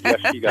 Yeah, yes,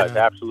 she does.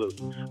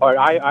 Absolutely. All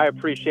right, I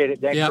appreciate it.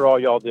 Thanks for all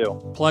y'all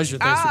do. Pleasure.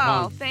 Thanks for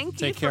calling. Thank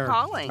Take you care. for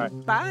calling. All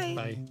right.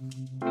 Bye.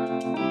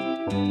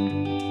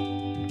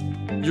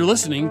 You're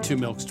listening to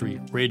Milk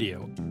Street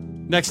Radio.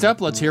 Next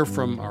up, let's hear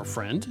from our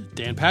friend,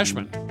 Dan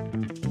Pashman.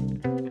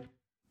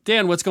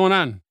 Dan, what's going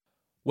on?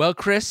 Well,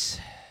 Chris,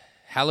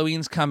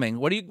 Halloween's coming.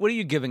 What are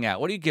you giving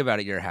out? What do you give out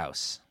at your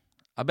house?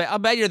 I'll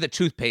bet you're the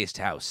toothpaste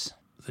house.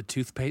 The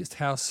toothpaste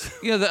house?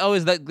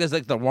 There's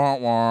like the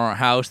wah-wah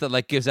house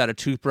that gives out a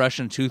toothbrush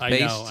and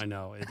toothpaste. I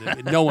know.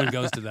 No one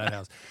goes to that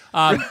house.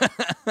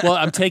 Well,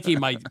 I'm taking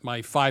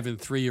my 5 and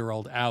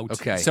 3-year-old out.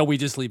 Okay. So we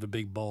just leave a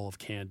big bowl of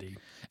candy.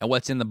 And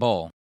what's in the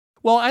bowl?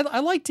 Well, I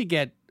like to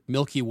get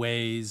Milky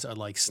Ways. I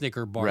like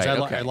Snicker bars.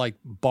 Right, I like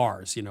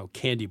bars.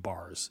 Candy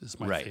bars is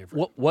my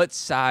favorite. What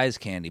size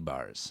candy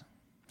bars?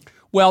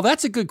 Well,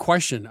 that's a good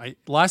question.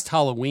 Last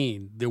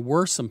Halloween, there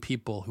were some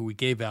people who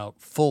gave out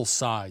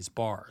full-size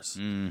bars.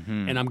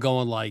 Mm-hmm. And I'm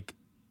going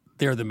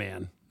they're the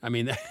man. I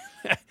mean,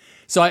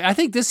 so I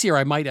think this year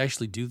I might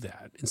actually do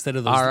that instead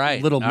of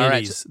those little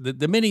minis. Right.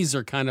 The minis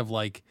are kind of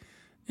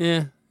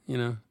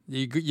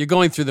you're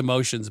going through the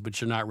motions,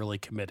 but you're not really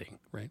committing,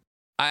 right?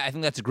 I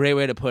think that's a great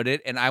way to put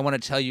it. And I want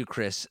to tell you,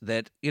 Chris,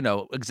 that,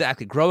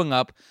 exactly, growing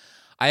up,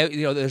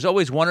 there's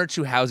always one or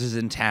two houses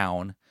in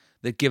town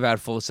that give out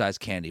full-size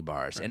candy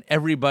bars, and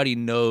everybody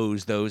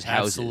knows those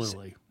houses.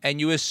 Absolutely. And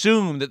you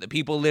assume that the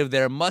people who live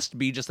there must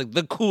be just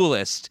the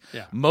coolest,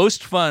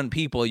 most fun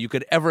people you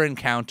could ever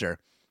encounter.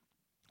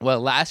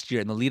 Well, last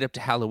year in the lead up to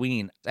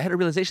Halloween, I had a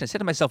realization. I said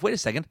to myself, wait a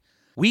second,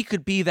 we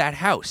could be that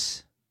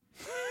house.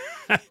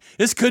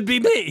 This could be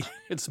me.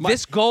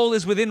 This goal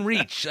is within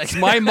reach. It's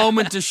my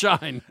moment to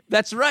shine.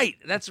 That's right.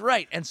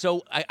 And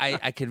so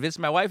I convinced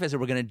my wife. I said,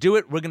 we're going to do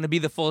it. We're going to be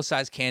the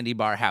full-size candy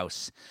bar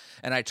house.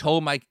 And I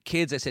told my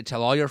kids, I said,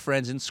 tell all your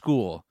friends in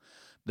school,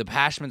 the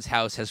Pashman's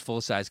house has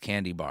full-size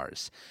candy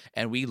bars.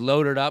 And we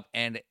loaded up,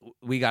 and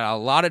we got a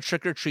lot of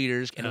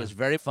trick-or-treaters, and it was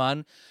very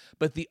fun.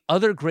 But the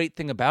other great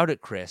thing about it,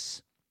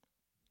 Chris,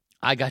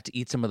 I got to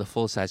eat some of the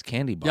full-size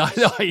candy bars.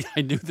 Yeah,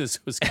 I knew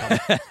this was coming.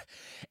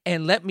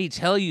 And let me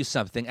tell you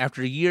something.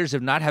 After years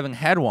of not having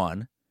had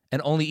one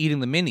and only eating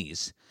the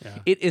minis,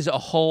 it is a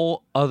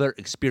whole other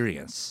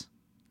experience.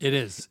 It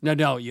is.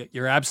 No,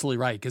 you're absolutely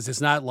right, because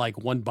it's not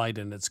like one bite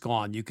and it's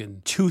gone. You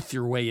can tooth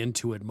your way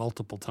into it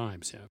multiple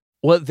times, yeah.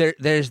 Well,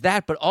 there's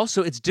that, but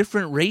also it's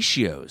different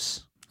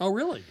ratios. Oh,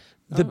 really?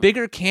 The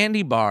bigger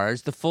candy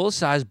bars, the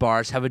full-size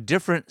bars, have a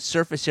different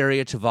surface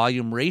area to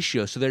volume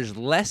ratio, so there's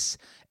less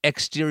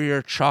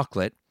exterior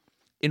chocolate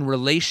in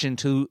relation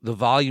to the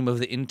volume of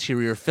the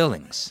interior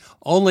fillings.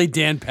 Only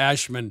Dan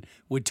Pashman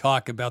would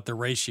talk about the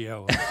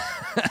ratio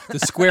of the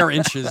square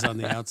inches on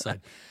the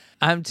outside.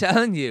 I'm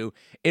telling you,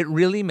 it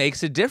really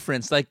makes a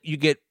difference. You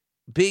get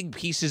big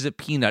pieces of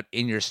peanut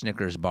in your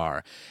Snickers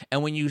bar.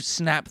 And when you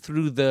snap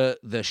through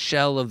the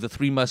shell of the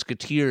Three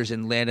Musketeers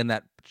and land in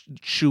that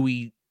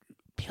chewy,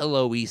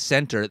 pillowy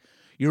center,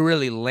 you're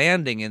really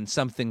landing in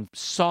something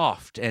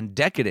soft and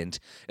decadent.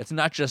 It's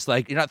not just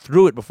like you're not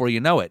through it before you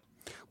know it.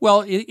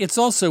 Well, it's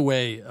also a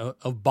way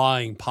of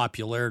buying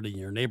popularity in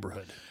your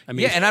neighborhood. I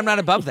mean, yeah, and I'm not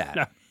above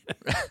that.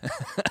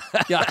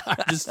 Yeah,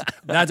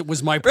 that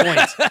was my point.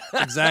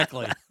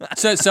 Exactly.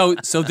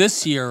 So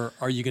this year,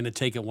 are you going to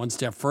take it one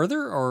step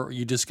further, or are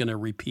you just going to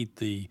repeat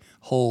the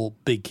whole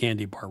big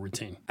candy bar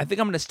routine? I think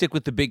I'm going to stick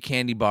with the big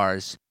candy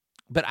bars.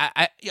 But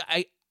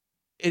I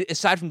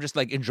aside from just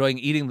like enjoying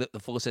eating the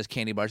full-size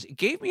candy bars, it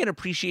gave me an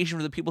appreciation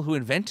for the people who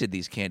invented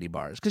these candy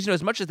bars. Because,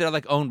 as much as they're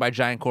like owned by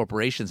giant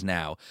corporations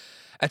now,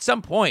 at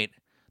some point,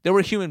 there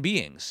were human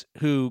beings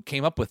who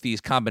came up with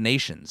these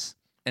combinations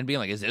and being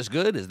like, is this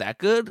good? Is that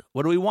good?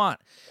 What do we want?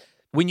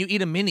 When you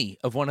eat a mini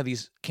of one of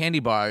these candy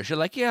bars, you're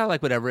like, yeah,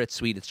 like whatever. It's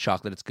sweet. It's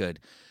chocolate. It's good.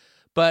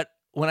 But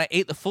when I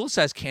ate the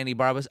full-size candy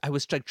bar, I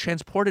was like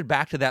transported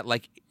back to that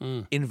like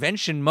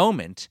invention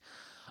moment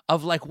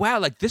of like, wow,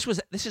 like this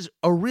is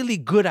a really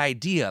good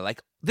idea.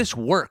 Like this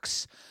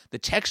works. The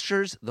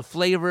textures, the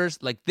flavors,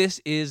 like this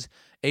is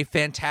a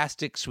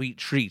fantastic sweet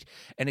treat.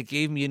 And it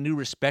gave me a new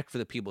respect for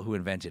the people who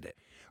invented it.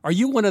 Are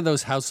you one of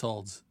those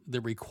households that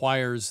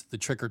requires the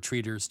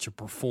trick-or-treaters to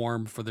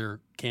perform for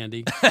their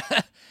candy?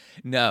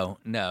 No.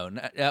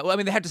 Well, I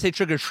mean, they have to say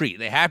trick or treat.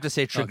 They have to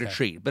say trick or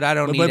treat, but I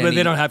don't need But any...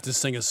 they don't have to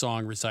sing a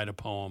song, recite a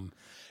poem.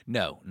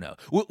 No.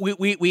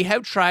 We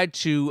have tried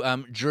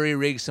to jury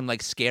rig some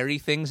like scary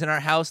things in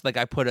our house. Like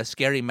I put a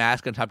scary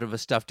mask on top of a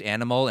stuffed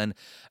animal and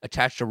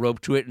attached a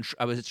rope to it, and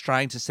I was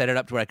trying to set it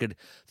up to where I could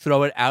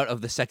throw it out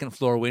of the second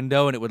floor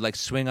window, and it would like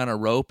swing on a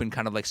rope and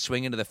kind of like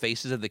swing into the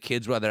faces of the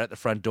kids while they're at the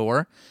front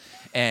door,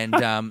 and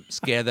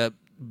scare the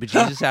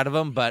bejesus out of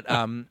them. But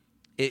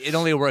it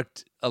only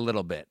worked a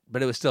little bit,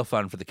 but it was still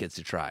fun for the kids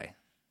to try.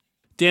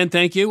 Dan,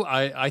 thank you.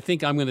 I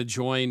think I'm going to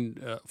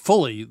join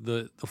fully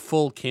the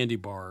full candy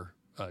bar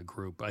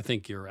group. I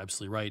think you're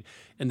absolutely right.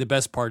 And the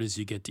best part is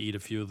you get to eat a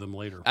few of them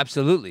later.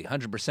 Absolutely,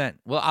 100%.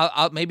 Well,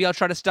 I'll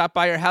try to stop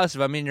by your house if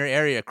I'm in your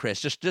area,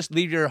 Chris. Just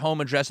leave your home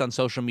address on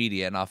social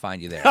media and I'll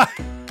find you there.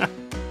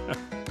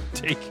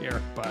 Take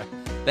care. Bye.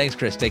 Thanks,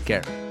 Chris. Take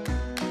care.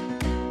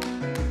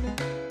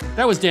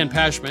 That was Dan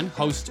Pashman,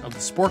 host of the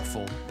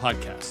Sporkful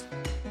podcast.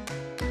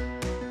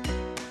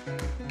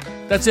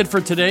 That's it for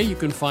today. You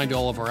can find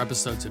all of our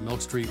episodes at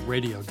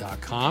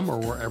milkstreetradio.com or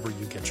wherever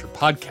you get your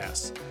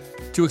podcasts.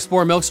 To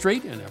explore Milk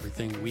Street and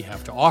everything we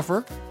have to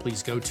offer,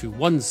 please go to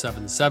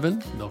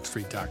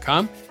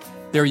 177milkstreet.com.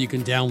 There you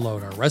can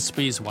download our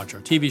recipes, watch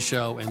our TV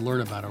show, and learn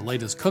about our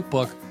latest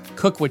cookbook,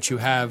 Cook What You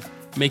Have,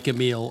 Make a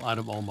Meal Out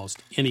of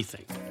Almost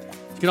Anything.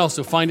 You can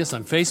also find us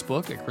on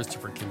Facebook at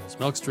Christopher Kimball's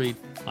Milk Street,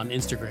 on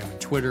Instagram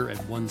and Twitter at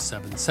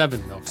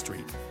 177Milk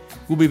Street.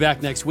 We'll be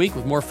back next week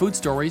with more food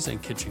stories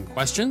and kitchen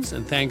questions,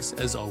 and thanks,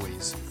 as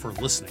always, for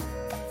listening.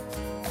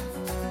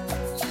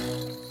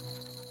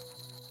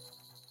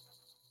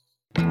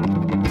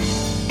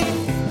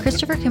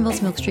 Christopher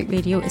Kimball's Milk Street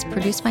Radio is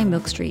produced by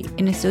Milk Street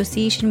in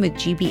association with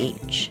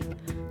GBH.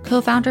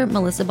 Co-founder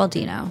Melissa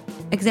Baldino.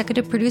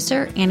 Executive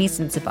producer Annie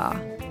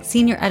Sensabaugh.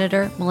 Senior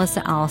editor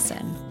Melissa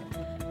Allison.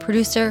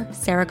 Producer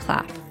Sarah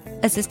Clapp.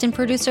 Assistant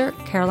producer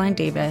Caroline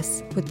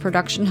Davis, with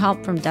production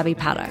help from Debbie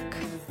Paddock.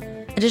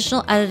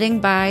 Additional editing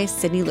by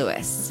Sydney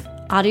Lewis.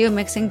 Audio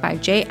mixing by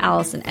Jay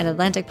Allison at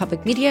Atlantic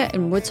Public Media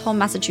in Woods Hole,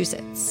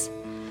 Massachusetts.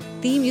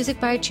 Theme music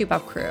by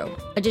Chubop Crew.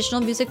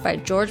 Additional music by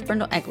George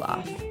Brindle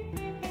Egloff.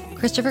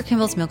 Christopher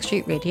Kimball's Milk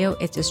Street Radio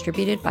is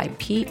distributed by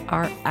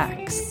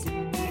PRX.